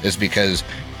 okay. is because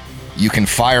you can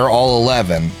fire all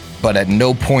 11, but at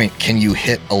no point can you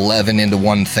hit 11 into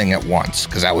one thing at once,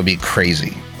 because that would be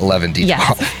crazy. 11 d12.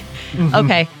 Yes.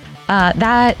 Okay,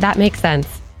 that makes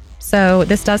sense. So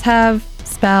this does have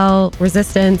spell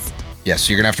resistance, Yes,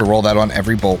 so you're going to have to roll that on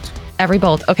every bolt. every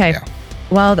bolt. Okay. Yeah.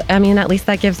 Well, I mean, at least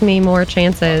that gives me more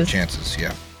chances. Chances,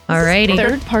 yeah. Alrighty.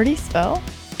 Third party spell?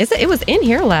 Is it? It was in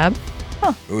Hero Lab.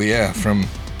 Oh, yeah, from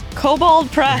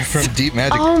Kobold Press. from Deep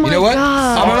Magic. Oh my you know what?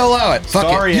 God. I'm gonna allow it. Fuck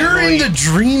Sorry, it. You're Emily. in the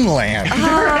dreamland.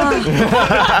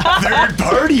 Third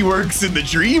party works in the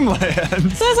dreamland.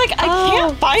 So I was like, I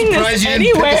can't find Surprised this you didn't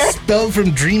pick anywhere. a spell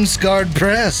from Dream Scarred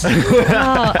Press.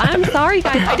 Oh, I'm sorry,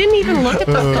 guys. I didn't even look at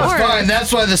the It's sword. fine.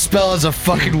 That's why the spell is a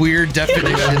fucking weird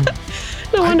definition.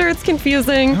 No wonder it's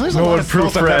confusing. There's No a lot one of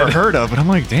spells I've proofread. never heard of, but I'm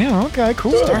like, damn, okay,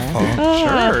 cool. Sure. Sure. you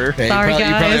Sorry, probably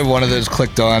guys. have one of those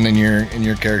clicked on in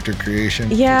your character creation.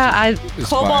 Yeah, It's fine,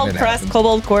 Kobold it Press, happens.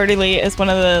 Kobold Quarterly is one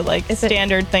of the like Is it-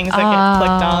 standard things that get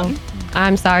clicked on.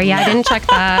 I'm sorry. Yeah, I didn't check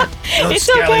that. It's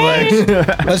okay.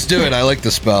 Let's do it. I like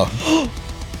the spell.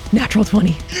 Natural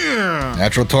 20.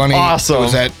 Natural 20. Awesome.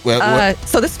 Was that what?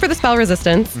 So this is for the spell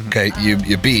resistance. Okay,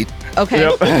 you beat. Okay.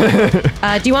 Yep.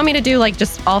 Do you want me to do like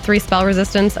just all 3 spell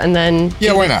resistance and then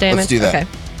Yeah, do why this not? damage? Let's do that. Okay.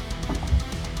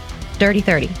 Dirty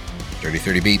 30.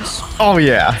 30 beats. Oh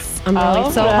yeah. I'm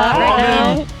rolling so hot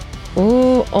right now.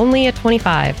 Ooh, only a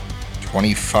 25.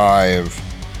 25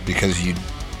 because you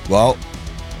well,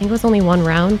 I think it was only 1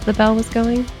 round the bell was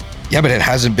going. yeah, but it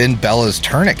hasn't been Bella's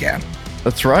turn again.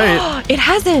 That's right. It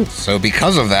hasn't. So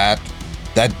because of that,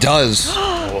 that does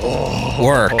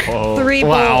work. 3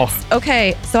 wow. bolts.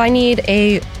 Okay, so I need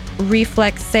a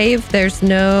reflex save. There's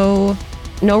no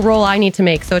roll I need to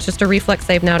make, so it's just a reflex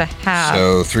save now to have.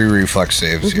 So 3 reflex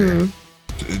saves here.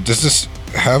 Does this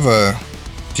have a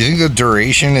do you think the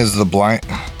duration is the blind?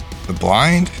 The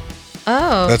blind?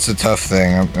 Oh. That's a tough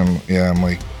thing. I'm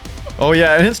like Oh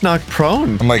yeah, and it's knocked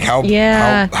prone. I'm like how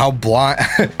Yeah. how blind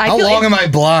I how feel long am I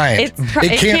blind?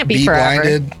 it can't be forever.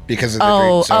 blinded because of the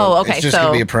Oh, okay, it's just gonna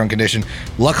so- be a prone condition.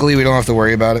 Luckily we don't have to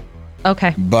worry about it.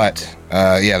 Okay. But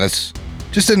yeah, that's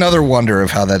just another wonder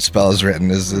of how that spell is written.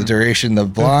 Is the duration the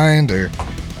blind or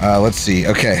let's see.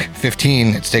 Okay,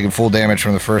 15. It's taking full damage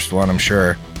from the first one, I'm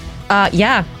sure.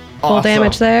 Yeah. Full Awesome.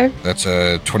 damage there. That's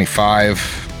a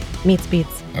 25. Meets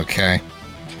beats. Okay.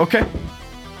 Okay.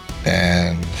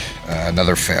 And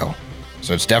another fail.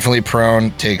 So it's definitely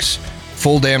prone, takes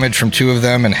full damage from 2 of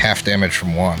them and half damage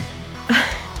from 1.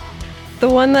 The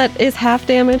one that is half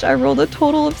damage, I rolled a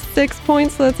total of 6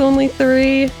 points, so that's only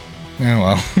 3. Yeah,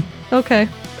 well. Okay.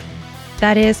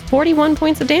 That is 41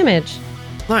 points of damage.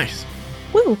 Nice.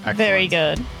 Woo. Very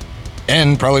good.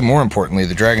 And probably more importantly,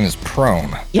 the dragon is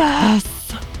prone. Yes.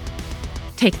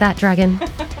 Take that, dragon.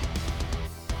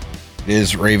 It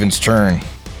is Raven's turn.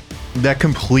 That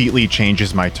completely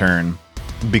changes my turn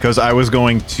because I was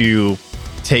going to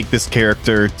take this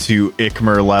character to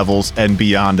Ikmer levels and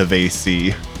beyond of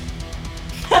AC.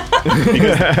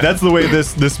 Because that's the way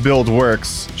this build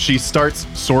works. She starts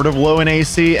sort of low in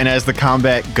AC, and as the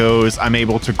combat goes, I'm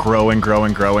able to grow and grow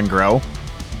and grow and grow.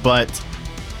 But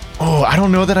I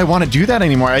don't know that I want to do that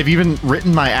anymore. I've even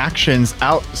written my actions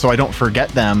out so I don't forget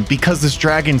them. Because this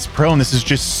dragon's prone, this is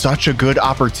just such a good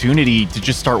opportunity to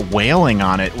just start wailing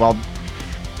on it while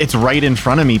it's right in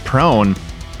front of me prone.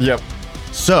 Yep.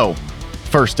 So,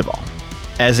 first of all,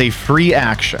 as a free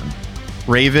action,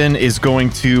 Raven is going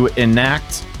to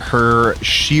enact her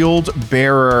Shield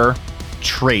Bearer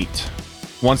trait.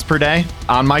 Once per day,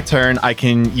 on my turn, I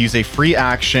can use a free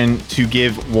action to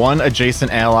give one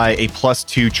adjacent ally a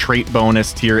 +2 trait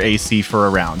bonus to your AC for a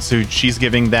round. So she's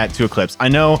giving that to Eclipse. I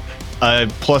know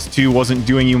 +2 wasn't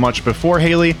doing you much before,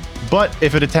 Haley, but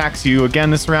if it attacks you again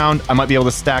this round, I might be able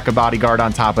to stack a bodyguard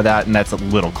on top of that, and that's a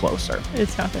little closer.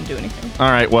 It's not going to do anything.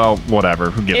 All right, well, whatever.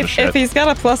 Who gives a shit? If he's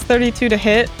got a +32 to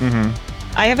hit,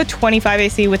 I have a 25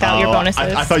 AC without your Oh, bonuses.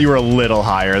 I thought you were a little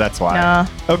higher. That's why. Nah.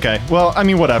 Okay. Well, I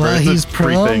mean, whatever. Well, It's a he's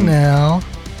free prone thing. now.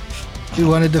 He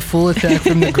wanted the full attack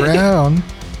from the ground.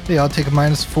 They all take a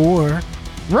 -4.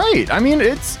 Right. I mean,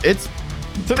 it's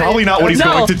probably not what he's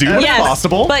No, going to do, but yes, it's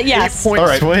possible. But yes. 8-point All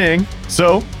right. swing.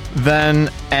 So then,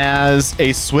 as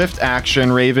a swift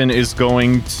action, Raven is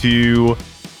going to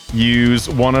use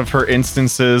one of her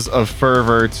instances of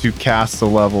fervor to cast a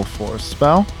level 4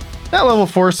 spell. That level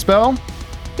 4 spell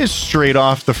is straight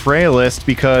off the Frey list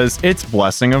because it's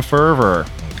Blessing of Fervor.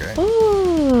 Okay.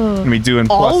 Ooh. Gonna be doing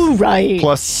All right.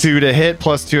 +2 to hit,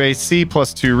 +2 AC,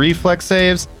 +2 reflex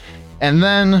saves, and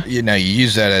then You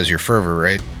use that as your fervor,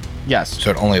 right? yes, So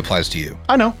it only applies to you.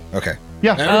 I know. Okay.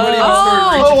 Yeah. Everybody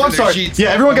Oh, I'm sorry. Yeah,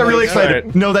 everyone got really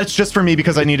excited. No, that's just for me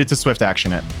because I needed to swift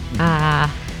action it. Ah.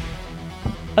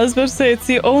 I was about to say, it's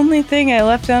the only thing I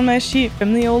left on my sheet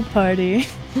from the old party.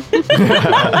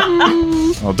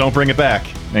 Well, don't bring it back.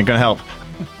 Ain't gonna help.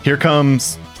 Here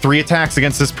comes 3 attacks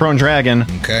against this prone dragon.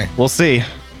 Okay. We'll see.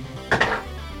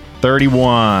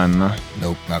 31.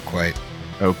 Nope, not quite.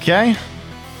 Okay.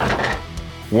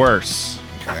 Worse.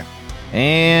 Okay.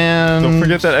 And Don't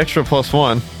forget that extra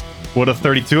 +1. would a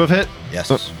 32 have hit?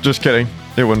 Yes. Just kidding.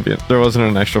 It wouldn't be. There wasn't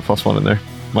an extra +1 in there.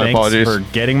 My Thanks apologies. for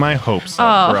getting my hopes Oh.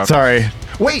 up, Brooke. Sorry.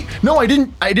 Wait, no, I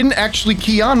didn't actually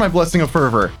key on my Blessing of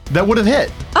Fervor. That would have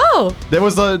hit. Oh, That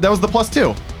was the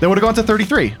 +2. That would have gone to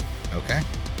 33. Okay.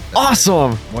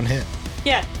 Awesome. One hit.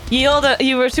 Yeah.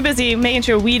 You were too busy making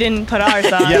sure we didn't put ours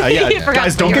on. Yeah, You yeah. forgot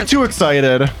Guys, don't yours. get too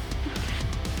excited.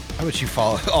 How about you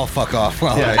fall? Oh, fuck off.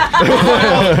 Well,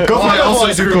 Yeah. Go for the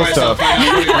also super cool stuff.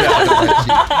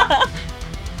 stuff.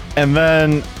 And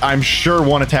then I'm sure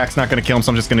one attack's not going to kill him,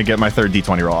 so I'm just going to get my third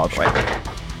d20 roll out of the way.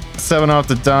 7 off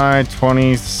the die,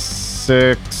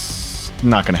 26.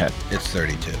 Not going to hit. It's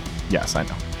 32. Yes, I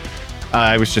know.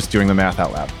 I was just doing the math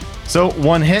out loud. So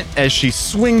 1 hit as she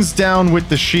swings down with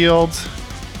the shield.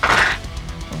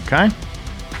 Okay.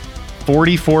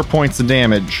 44 points of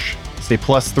damage. It's a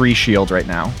 +3 shield right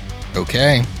now.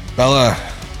 Okay. Bella,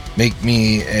 make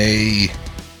me a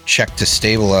check to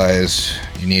stabilize.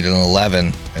 You need an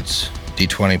 11. It's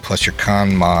d20 plus your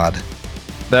con mod.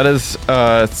 That is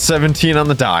 17 on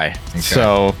the die. Okay.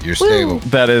 So You're stable.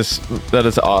 that is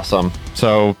awesome.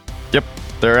 So, yep,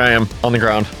 there I am on the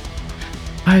ground.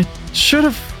 I should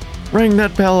have rang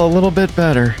that bell a little bit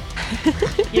better.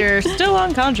 You're still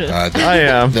unconscious. I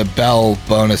am. The bell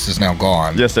bonus is now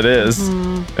gone. Yes, it is.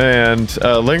 And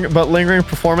but lingering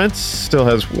performance still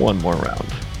has one more round.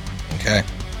 Okay.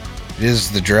 It is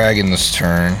the dragon's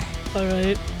turn. All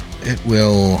right. It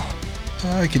will.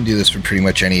 I can do this for pretty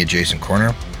much any adjacent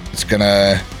corner. It's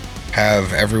gonna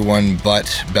have everyone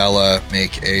but Bella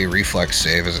make a reflex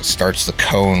save as it starts the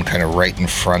cone kind of right in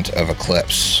front of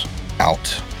Eclipse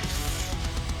out.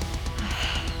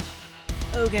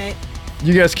 Okay.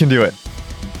 You guys can do it.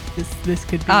 This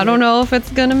could be. I don't know if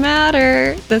it's gonna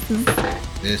matter. This is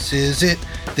This is it.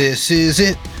 This is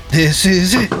it. This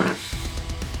is it.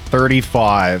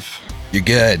 35. You're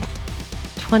good.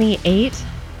 28.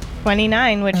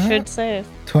 29, which should save.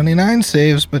 29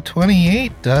 saves, but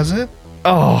 28 does it.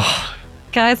 Oh,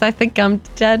 Guys, I think I'm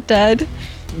dead.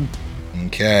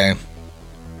 Okay.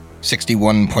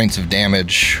 61 points of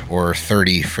damage, or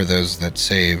 30 for those that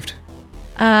saved.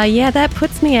 Yeah, that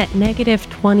puts me at negative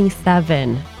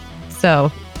 27.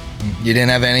 So, You didn't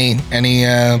have any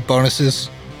bonuses?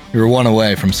 You were one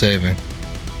away from saving.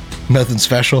 Nothing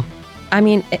special? I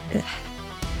mean,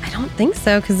 I don't think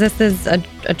so, because this is a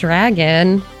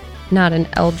dragon, not an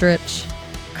eldritch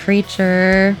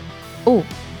creature. Oh,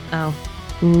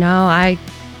 no, I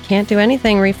can't do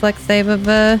anything. Reflex save of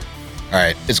All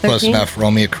right, it's close 13? enough. Roll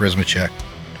me a charisma check.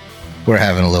 We're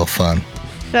having a little fun.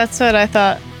 That's what I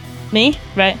thought. Me?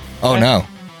 Right. Oh no,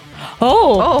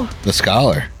 Oh. the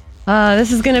scholar.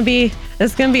 this is gonna be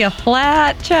a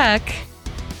flat check.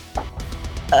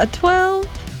 A 12.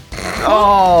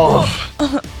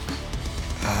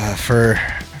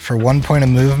 For 1 point of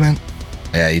movement,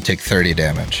 yeah, you take 30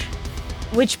 damage.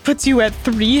 Which puts you at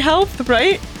 3 health,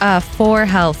 right? 4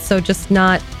 health, so just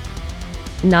not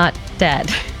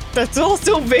dead. That's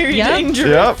also very Yep.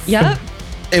 dangerous. Yep.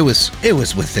 It was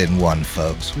within 1,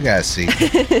 folks. We gotta see.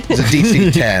 It's a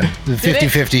DC 10. It's a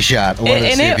 50-50 shot. I wanted to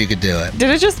And see it- if you could do it. Did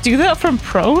it just do that from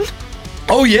prone?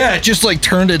 Oh yeah, it just like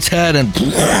turned its head and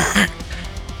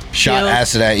shot Ew.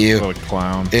 acid at you. What a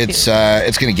clown. It's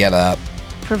gonna get up.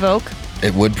 Provoke.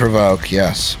 It would provoke,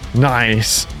 yes.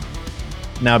 nice.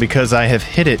 Now, because I have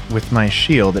hit it with my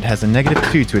shield, it has a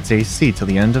 -2 to its AC till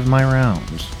the end of my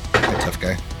round. That tough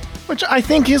guy. Which I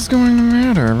think is going to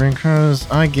matter because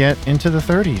I get into the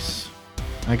 30s.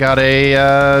 I got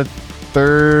a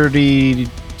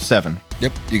 37.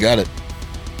 Yep, you got it.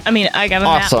 I mean, I got a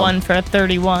Awesome. nat 1 for a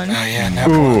 31. Oh yeah, now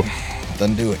Ooh.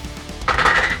 doesn't do it.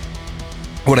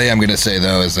 What I am gonna say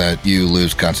though is that you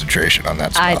lose concentration on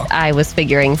that spell. I was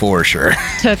figuring. For sure.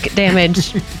 Took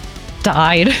damage.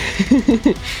 Died.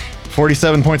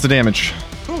 47 points of damage.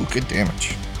 Oh, good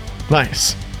damage.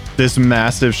 Nice. This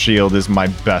massive shield is my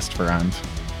best friend.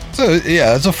 So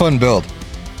yeah, it's a fun build.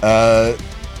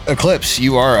 Eclipse,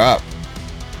 you are up.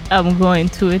 I'm going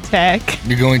to attack.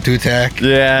 You're going to attack.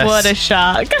 Yes. What a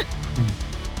shock.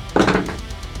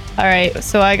 All right,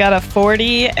 so I got a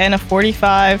 40 and a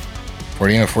 45,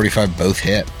 40 and a 45 both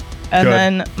hit. and Good.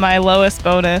 then my lowest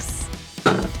bonus,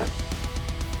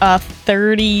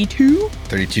 32.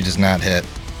 32 does not hit.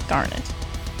 Darn it.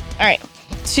 All right,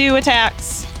 2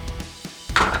 attacks.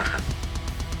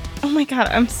 Oh my god,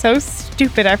 I'm so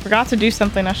stupid. I forgot to do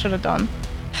something I should have done.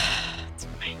 It's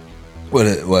fine.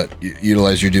 What?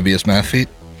 Utilize your dubious math feat?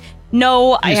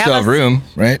 No, I You still have have a, room,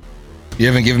 right? You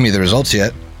haven't given me the results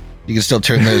yet. You can still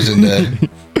turn those into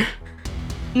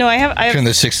no, I have turn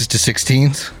those 6s to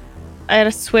 16s. I had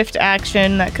a swift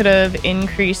action that could have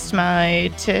increased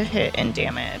my to hit and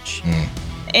damage.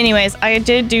 Anyways, I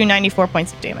did do 94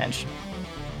 points of damage.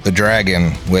 The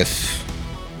dragon with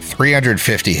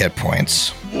 350 hit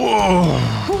points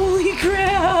Holy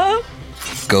crap!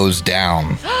 goes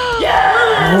down.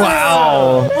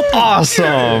 Wow.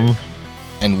 Awesome.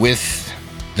 And with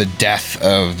the death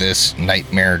of this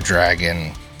nightmare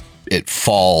dragon, it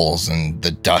falls and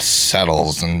the dust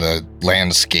settles and the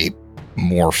landscape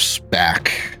morphs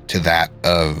back to that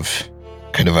of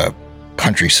kind of a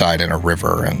countryside and a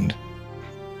river and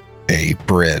a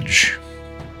bridge.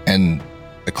 And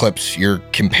Eclipse, your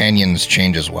companions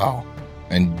change as well.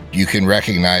 And you can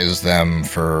recognize them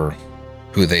for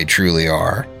who they truly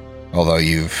are. Although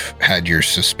you've had your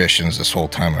suspicions this whole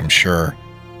time, I'm sure.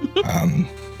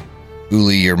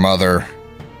 Uli, your mother,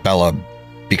 Bella,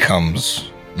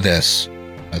 becomes this.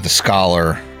 The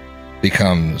scholar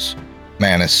becomes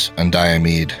Manus and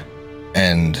Diomede.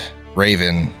 And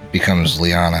Raven becomes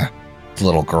Liana, the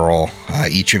little girl.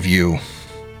 Each of you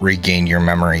regain your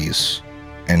memories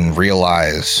and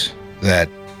realize that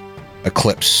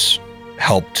Eclipse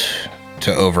helped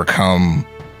to overcome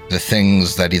the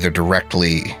things that either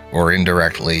directly or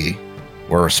indirectly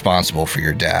were responsible for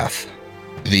your death.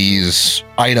 These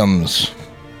items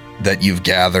that you've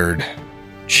gathered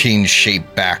change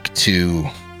shape back to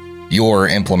your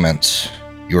implements,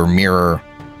 your mirror,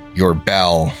 your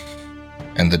bell,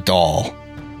 and the doll.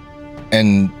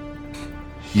 And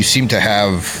you seem to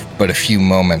have but a few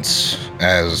moments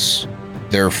as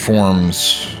their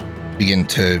forms begin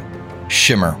to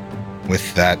shimmer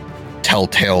with that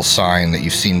telltale sign that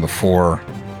you've seen before.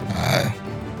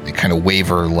 They kind of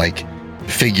waver like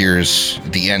figures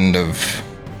at the end of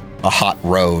a hot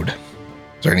road.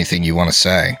 Is there anything you want to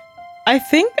say? I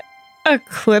think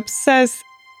Eclipse says,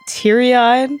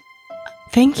 teary-eyed,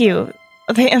 thank you.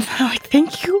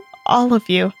 Thank you, all of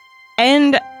you.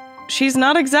 And she's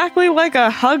not exactly like a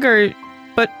hugger,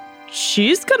 but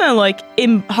she's gonna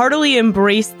heartily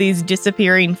embrace these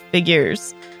disappearing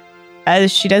figures.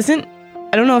 As she doesn't,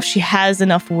 I don't know if she has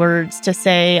enough words to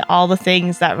say all the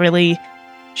things that really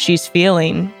she's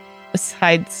feeling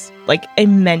besides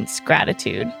immense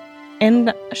gratitude.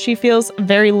 And she feels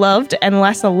very loved and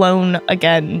less alone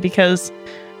again, because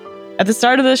at the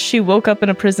start of this, she woke up in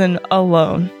a prison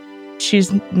alone.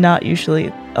 She's not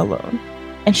usually alone.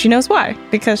 And she knows why,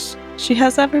 because she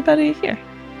has everybody here.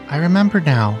 I remember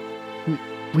now.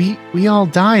 We all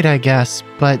died, I guess,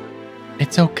 but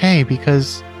it's okay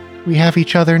because we have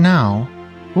each other now.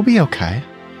 We'll be okay.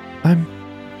 I'm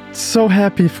so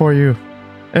happy for you.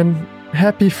 And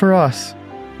happy for us.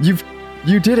 You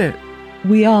did it.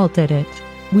 We all did it.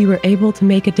 We were able to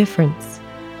make a difference.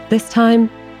 This time,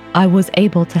 I was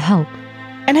able to help.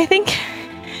 And I think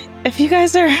if you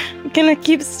guys are gonna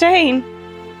keep staying,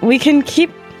 we can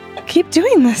keep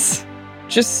doing this.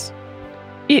 Just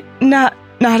not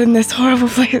in this horrible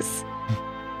place.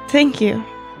 Thank you.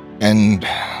 And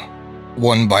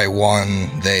one by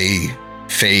one, they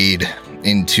fade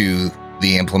into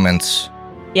the implements.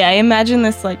 Yeah, I imagine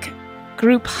this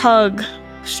group hug,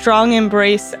 strong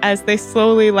embrace as they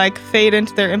slowly fade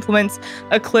into their implements.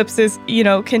 Eclipse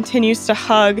continues to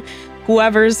hug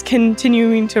whoever's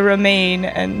continuing to remain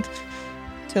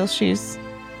until she's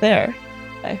there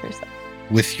by herself.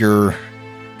 With your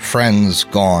friends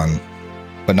gone,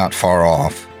 but not far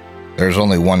off, there's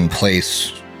only one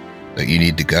place that you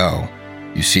need to go.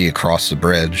 You see across the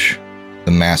bridge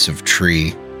the massive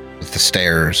tree with the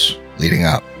stairs leading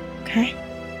up. Okay.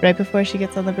 Right before she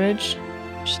gets on the bridge,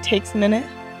 she takes a minute.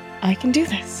 I can do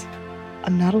this.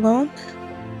 I'm not alone,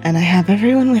 and I have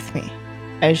everyone with me.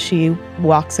 As she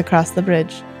walks across the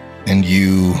bridge. And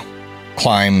you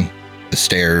climb the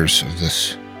stairs of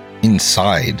this,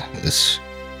 inside this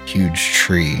huge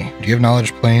tree. Do you have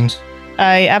knowledge planes?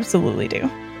 I absolutely do.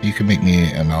 You can make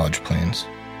me a knowledge planes.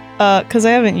 Because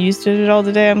I haven't used it at all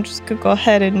today, I'm just going to go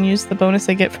ahead and use the bonus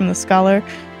I get from the Scholar,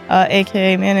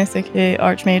 aka Manus, aka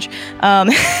Archmage,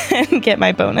 and get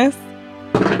my bonus,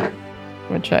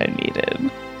 which I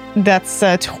needed. That's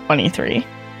 23. You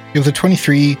have the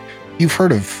 23. You've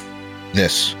heard of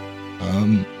this.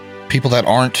 People that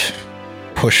aren't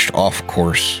pushed off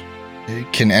course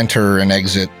can enter and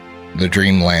exit the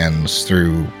Dreamlands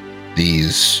through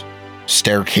these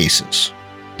staircases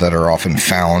that are often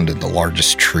found in the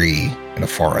largest tree in a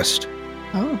forest.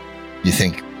 Oh. You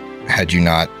think, had you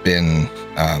not been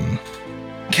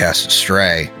cast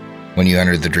astray when you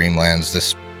entered the Dreamlands,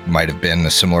 this might have been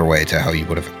a similar way to how you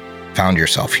would have found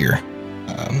yourself here.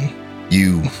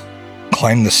 You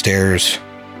climb the stairs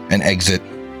and exit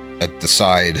at the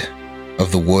side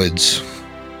of the woods,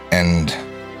 and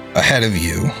ahead of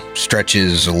you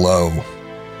stretches a low,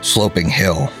 sloping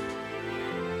hill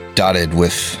dotted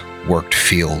with worked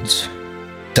fields.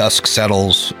 Dusk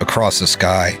settles across the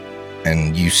sky,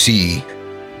 and you see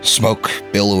smoke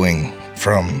billowing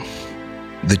from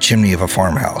the chimney of a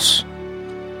farmhouse.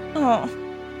 Oh.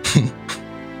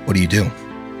 What do you do?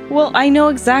 Well, I know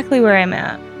exactly where I'm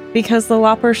at because the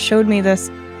Lopper showed me this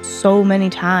so many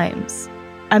times.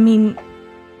 I mean,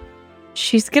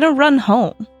 she's gonna run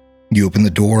home. You open the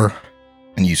door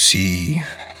and you see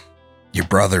your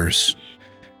brothers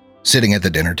sitting at the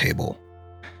dinner table.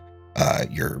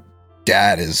 Your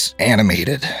dad is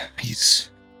animated. He's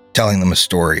telling them a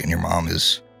story, and your mom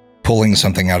is pulling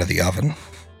something out of the oven.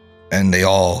 And they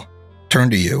all turn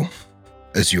to you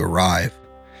as you arrive.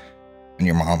 And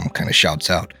your mom kind of shouts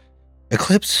out,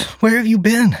 "Eclipse, where have you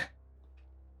been?"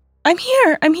 I'm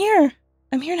here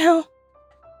now.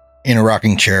 In a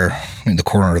rocking chair in the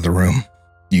corner of the room,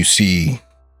 you see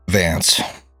Vance.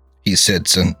 He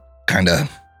sits and kind of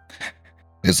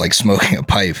is like smoking a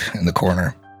pipe in the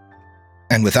corner.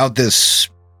 And without this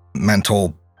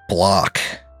mental block,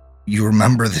 you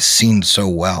remember this scene so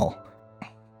well.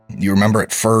 You remember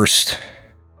at first,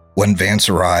 when Vance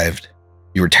arrived,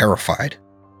 you were terrified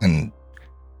and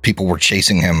people were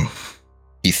chasing him.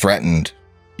 He threatened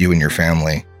you and your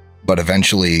family, but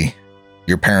eventually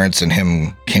your parents and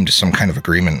him came to some kind of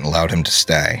agreement and allowed him to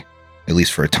stay, at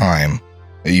least for a time.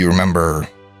 You remember,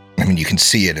 you can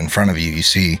see it in front of you. You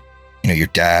see, your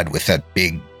dad with that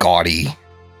big, gaudy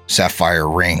sapphire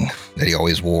ring that he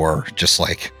always wore, just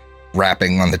like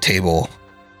rapping on the table,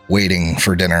 waiting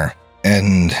for dinner.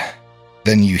 And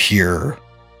then you hear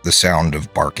the sound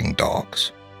of barking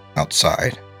dogs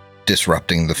outside,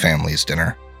 disrupting the family's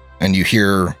dinner. And you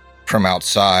hear from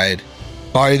outside,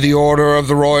 "By the order of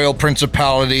the Royal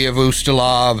Principality of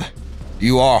Ustalav,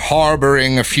 you are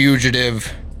harboring a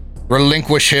fugitive.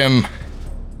 Relinquish him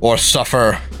or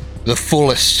suffer the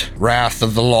fullest wrath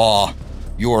of the law."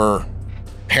 Your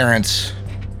parents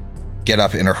get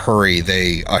up in a hurry.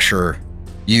 They usher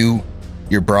you,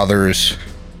 your brothers,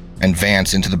 and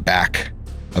Vance into the back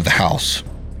of the house.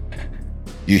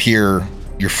 You hear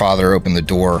your father open the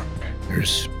door.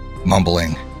 There's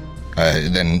mumbling,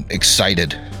 then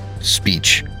excited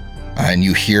speech. And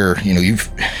you hear,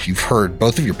 you've heard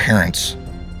both of your parents,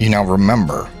 you now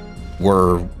remember,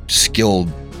 were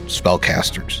skilled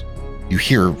spellcasters. You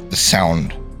hear the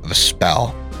sound of a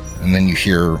spell, and then you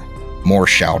hear more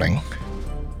shouting.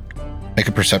 Make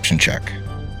a perception check.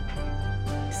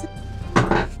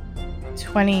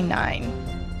 29.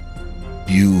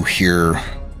 You hear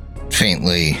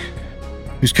faintly,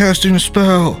 "He's casting a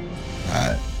spell."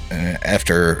 And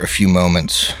after a few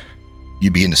moments,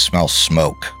 you begin to smell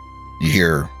smoke. You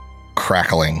hear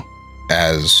crackling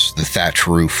as the thatch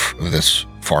roof of this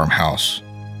farmhouse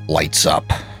lights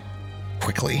up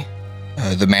quickly.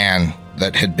 The man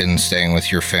that had been staying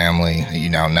with your family, that you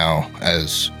now know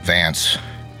as Vance,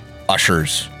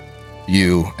 ushers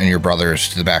you and your brothers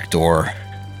to the back door.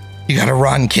 "You gotta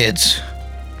run, kids.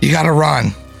 You gotta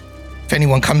run. If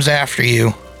anyone comes after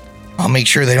you, I'll make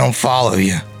sure they don't follow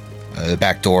you." The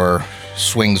back door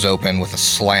swings open with a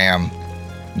slam.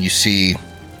 You see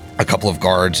a couple of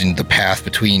guards in the path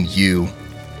between you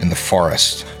and the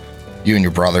forest. You and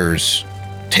your brothers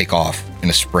take off in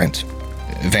a sprint.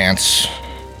 Vance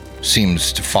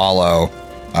seems to follow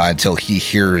until he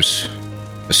hears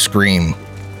a scream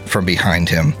from behind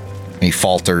him. And he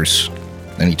falters,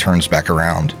 then he turns back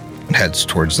around and heads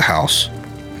towards the house.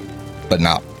 But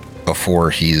not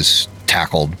before he's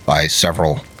tackled by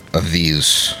several of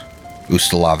these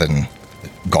Ustalavan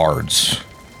guards,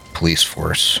 police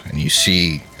force. And you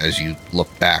see, as you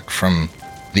look back from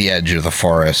the edge of the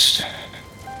forest,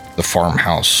 the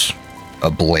farmhouse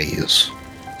ablaze.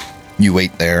 You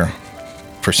wait there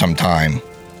for some time,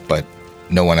 but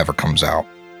no one ever comes out.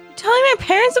 You're telling me my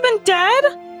parents have been dead?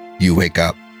 You wake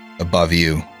up. Above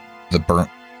you, the burnt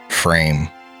frame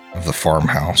of the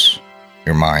farmhouse.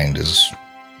 Your mind is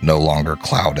no longer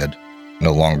clouded,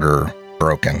 no longer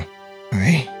broken.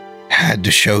 "I had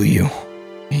to show you.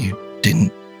 You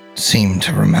didn't seem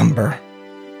to remember.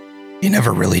 You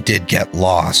never really did get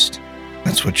lost.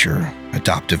 That's what your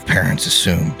adoptive parents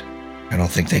assumed. I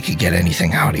don't think they could get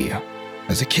anything out of you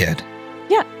as a kid."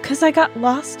 Yeah, because I got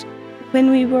lost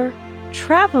when we were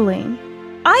traveling.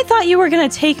 I thought you were going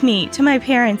to take me to my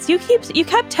parents. You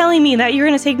kept telling me that you were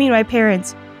going to take me to my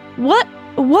parents. What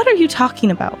are you talking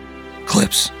about?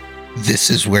 "Eclipse, this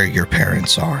is where your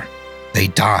parents are. They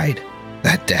died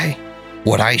that day.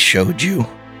 What I showed you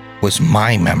was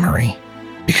my memory,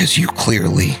 because you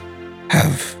clearly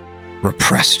have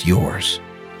repressed yours."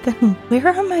 Then where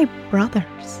are my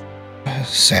brothers?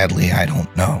 Sadly, I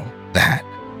don't know that.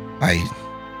 I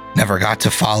never got to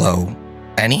follow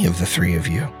any of the three of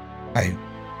you.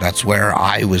 That's where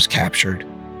I was captured,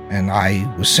 and I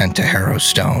was sent to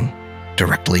Harrowstone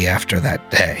directly after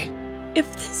that day.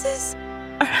 If this is...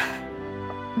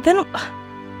 then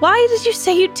why did you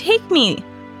say you'd take me?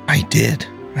 I did.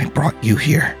 I brought you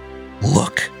here.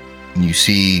 Look. And you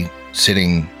see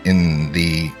sitting in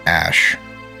the ash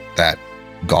that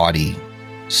gaudy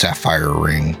sapphire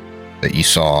ring that you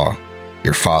saw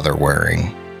your father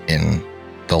wearing in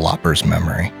the Lopper's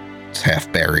memory. It's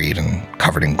half buried and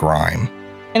covered in grime.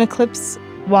 And Eclipse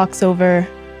walks over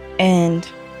and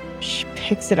she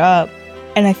picks it up.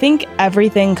 And I think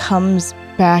everything comes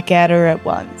back at her at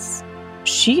once.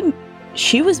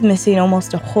 She was missing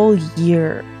almost a whole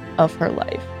year of her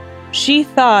life. She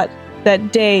thought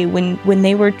that day when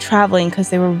they were traveling because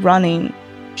they were running,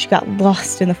 she got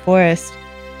lost in the forest.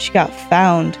 She got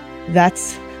found.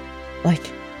 That's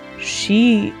like,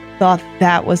 she thought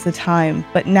that was the time.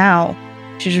 But now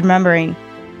she's remembering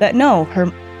that no,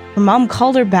 her mom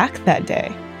called her back that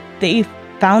day. They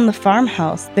found the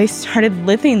farmhouse. They started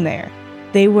living there.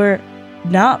 They were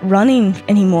not running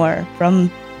anymore from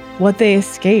what they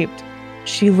escaped.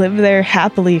 She lived there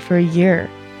happily for a year,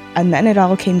 and then it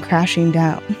all came crashing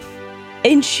down.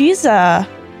 And she's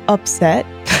upset,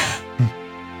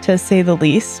 to say the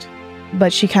least,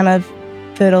 but she kind of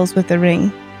fiddles with the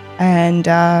ring, and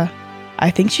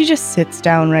I think she just sits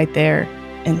down right there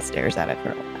and stares at it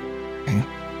for a while.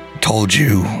 I told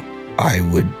you I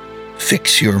would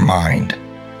fix your mind,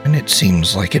 and it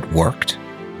seems like it worked.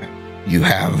 You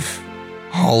have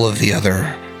all of the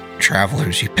other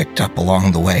travelers you picked up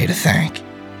along the way to thank.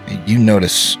 You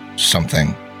notice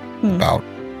something about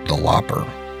the Lopper.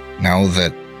 Now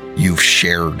that you've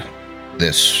shared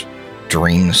this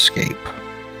dreamscape,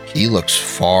 he looks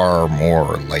far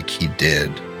more like he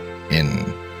did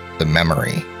in the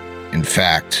memory. In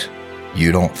fact,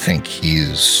 you don't think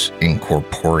he's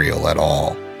incorporeal at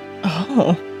all.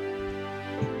 Oh.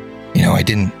 You know, I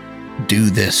didn't do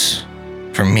this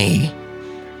for me.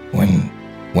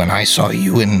 When I saw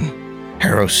you in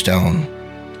Harrowstone,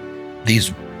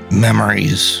 these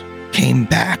memories came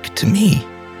back to me.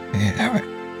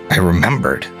 I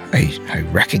remembered. I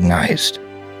recognized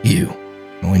you.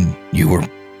 When you were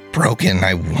broken,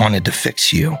 I wanted to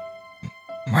fix you.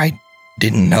 I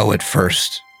didn't know at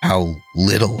first how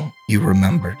little you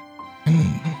remembered.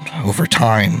 And over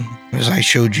time, as I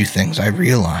showed you things, I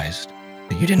realized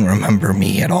that you didn't remember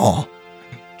me at all.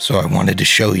 So I wanted to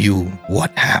show you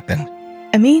what happened.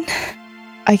 I mean,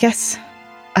 I guess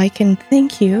I can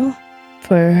thank you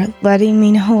for letting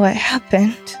me know what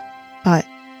happened, but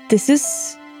this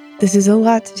is a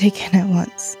lot to take in at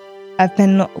once. I've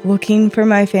been looking for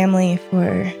my family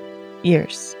for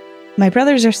years. My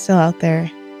brothers are still out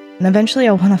there, and eventually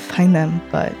I'll want to find them,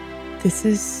 but this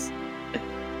is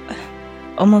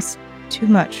almost too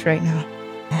much right now.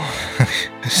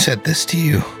 I said this to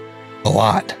you a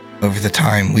lot over the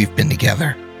time we've been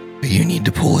together, but you need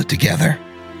to pull it together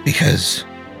because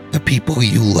the people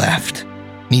you left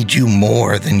need you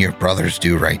more than your brothers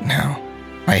do right now.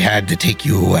 I had to take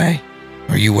you away,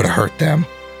 or you would have hurt them.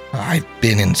 I've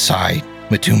been inside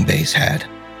Matumbe's head,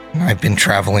 and I've been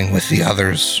traveling with the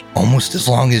others almost as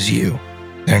long as you.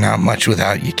 They're not much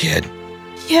without you, kid.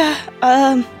 Yeah,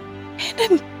 and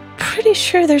I'm pretty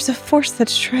sure there's a force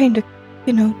that's trying to,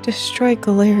 destroy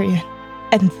Galarian.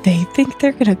 And they think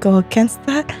they're gonna go against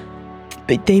that?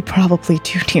 But they probably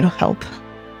do need help.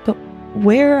 But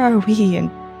where are we, and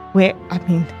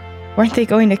weren't they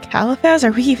going to Caliphaz?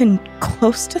 Are we even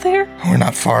close to there? We're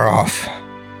not far off.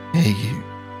 Hey,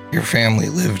 your family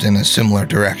lived in a similar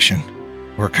direction.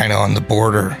 We're kind of on the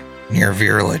border near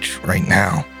Virulage right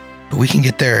now. But we can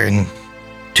get there in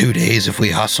 2 days if we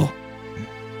hustle.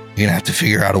 You're gonna have to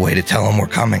figure out a way to tell them we're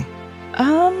coming.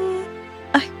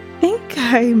 I think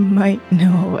I might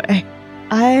know a way.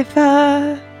 I've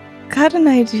got an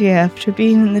idea after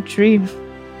being in the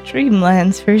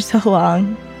dreamlands for so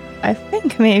long. I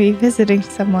think maybe visiting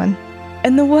someone,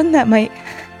 and the one that might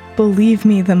believe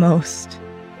me the most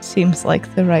seems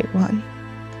like the right one.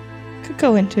 Could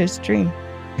go into his dream.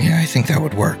 Yeah, I think that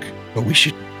would work. But we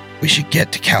should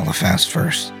get to Caliphas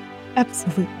first.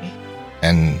 Absolutely.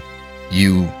 And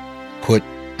you put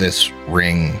this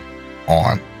ring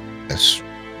on. This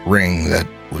ring that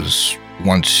was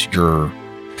once your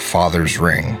father's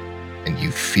ring. And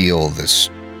you feel this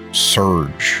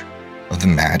surge of the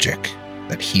magic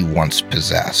that he once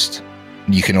possessed.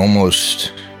 You can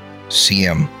almost see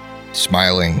him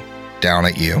smiling down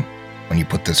at you when you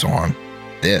put this on.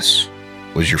 This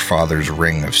was your father's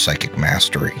ring of psychic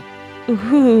mastery.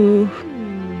 Ooh.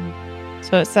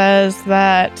 So it says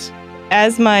that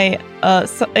as my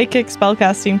psychic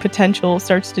spellcasting potential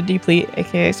starts to deplete,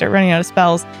 aka I start running out of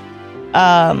spells,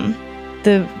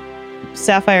 the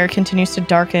sapphire continues to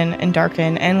darken and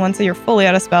darken, and once you're fully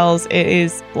out of spells, it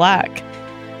is black.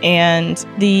 And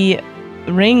the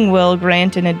ring will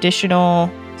grant an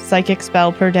additional psychic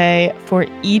spell per day for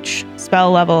each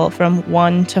spell level from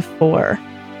 1 to 4.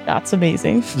 That's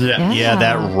amazing. Yeah,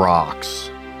 that rocks.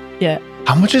 Yeah.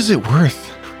 How much is it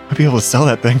worth? I'd be able to sell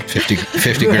that thing. 50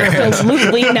 grand.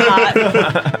 Absolutely not.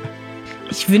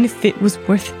 Even if it was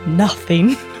worth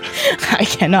nothing, I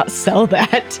cannot sell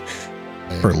that.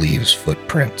 Or leaves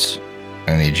footprints.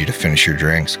 I need you to finish your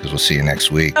drinks because we'll see you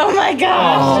next week. Oh my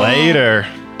gosh. Later.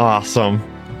 Awesome.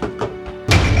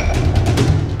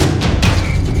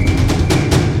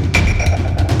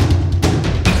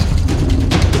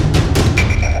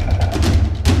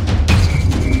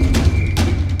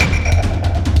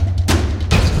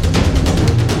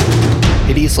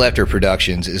 Hideous Laughter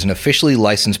Productions is an officially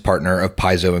licensed partner of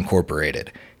Paizo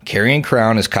Incorporated. Carrion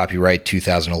Crown is copyright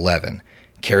 2011.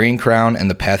 Carrion Crown and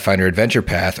the Pathfinder Adventure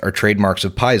Path are trademarks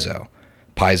of Paizo.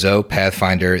 Paizo,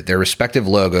 Pathfinder, their respective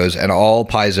logos, and all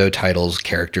Paizo titles,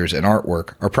 characters, and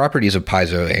artwork are properties of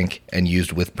Paizo Inc. and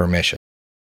used with permission.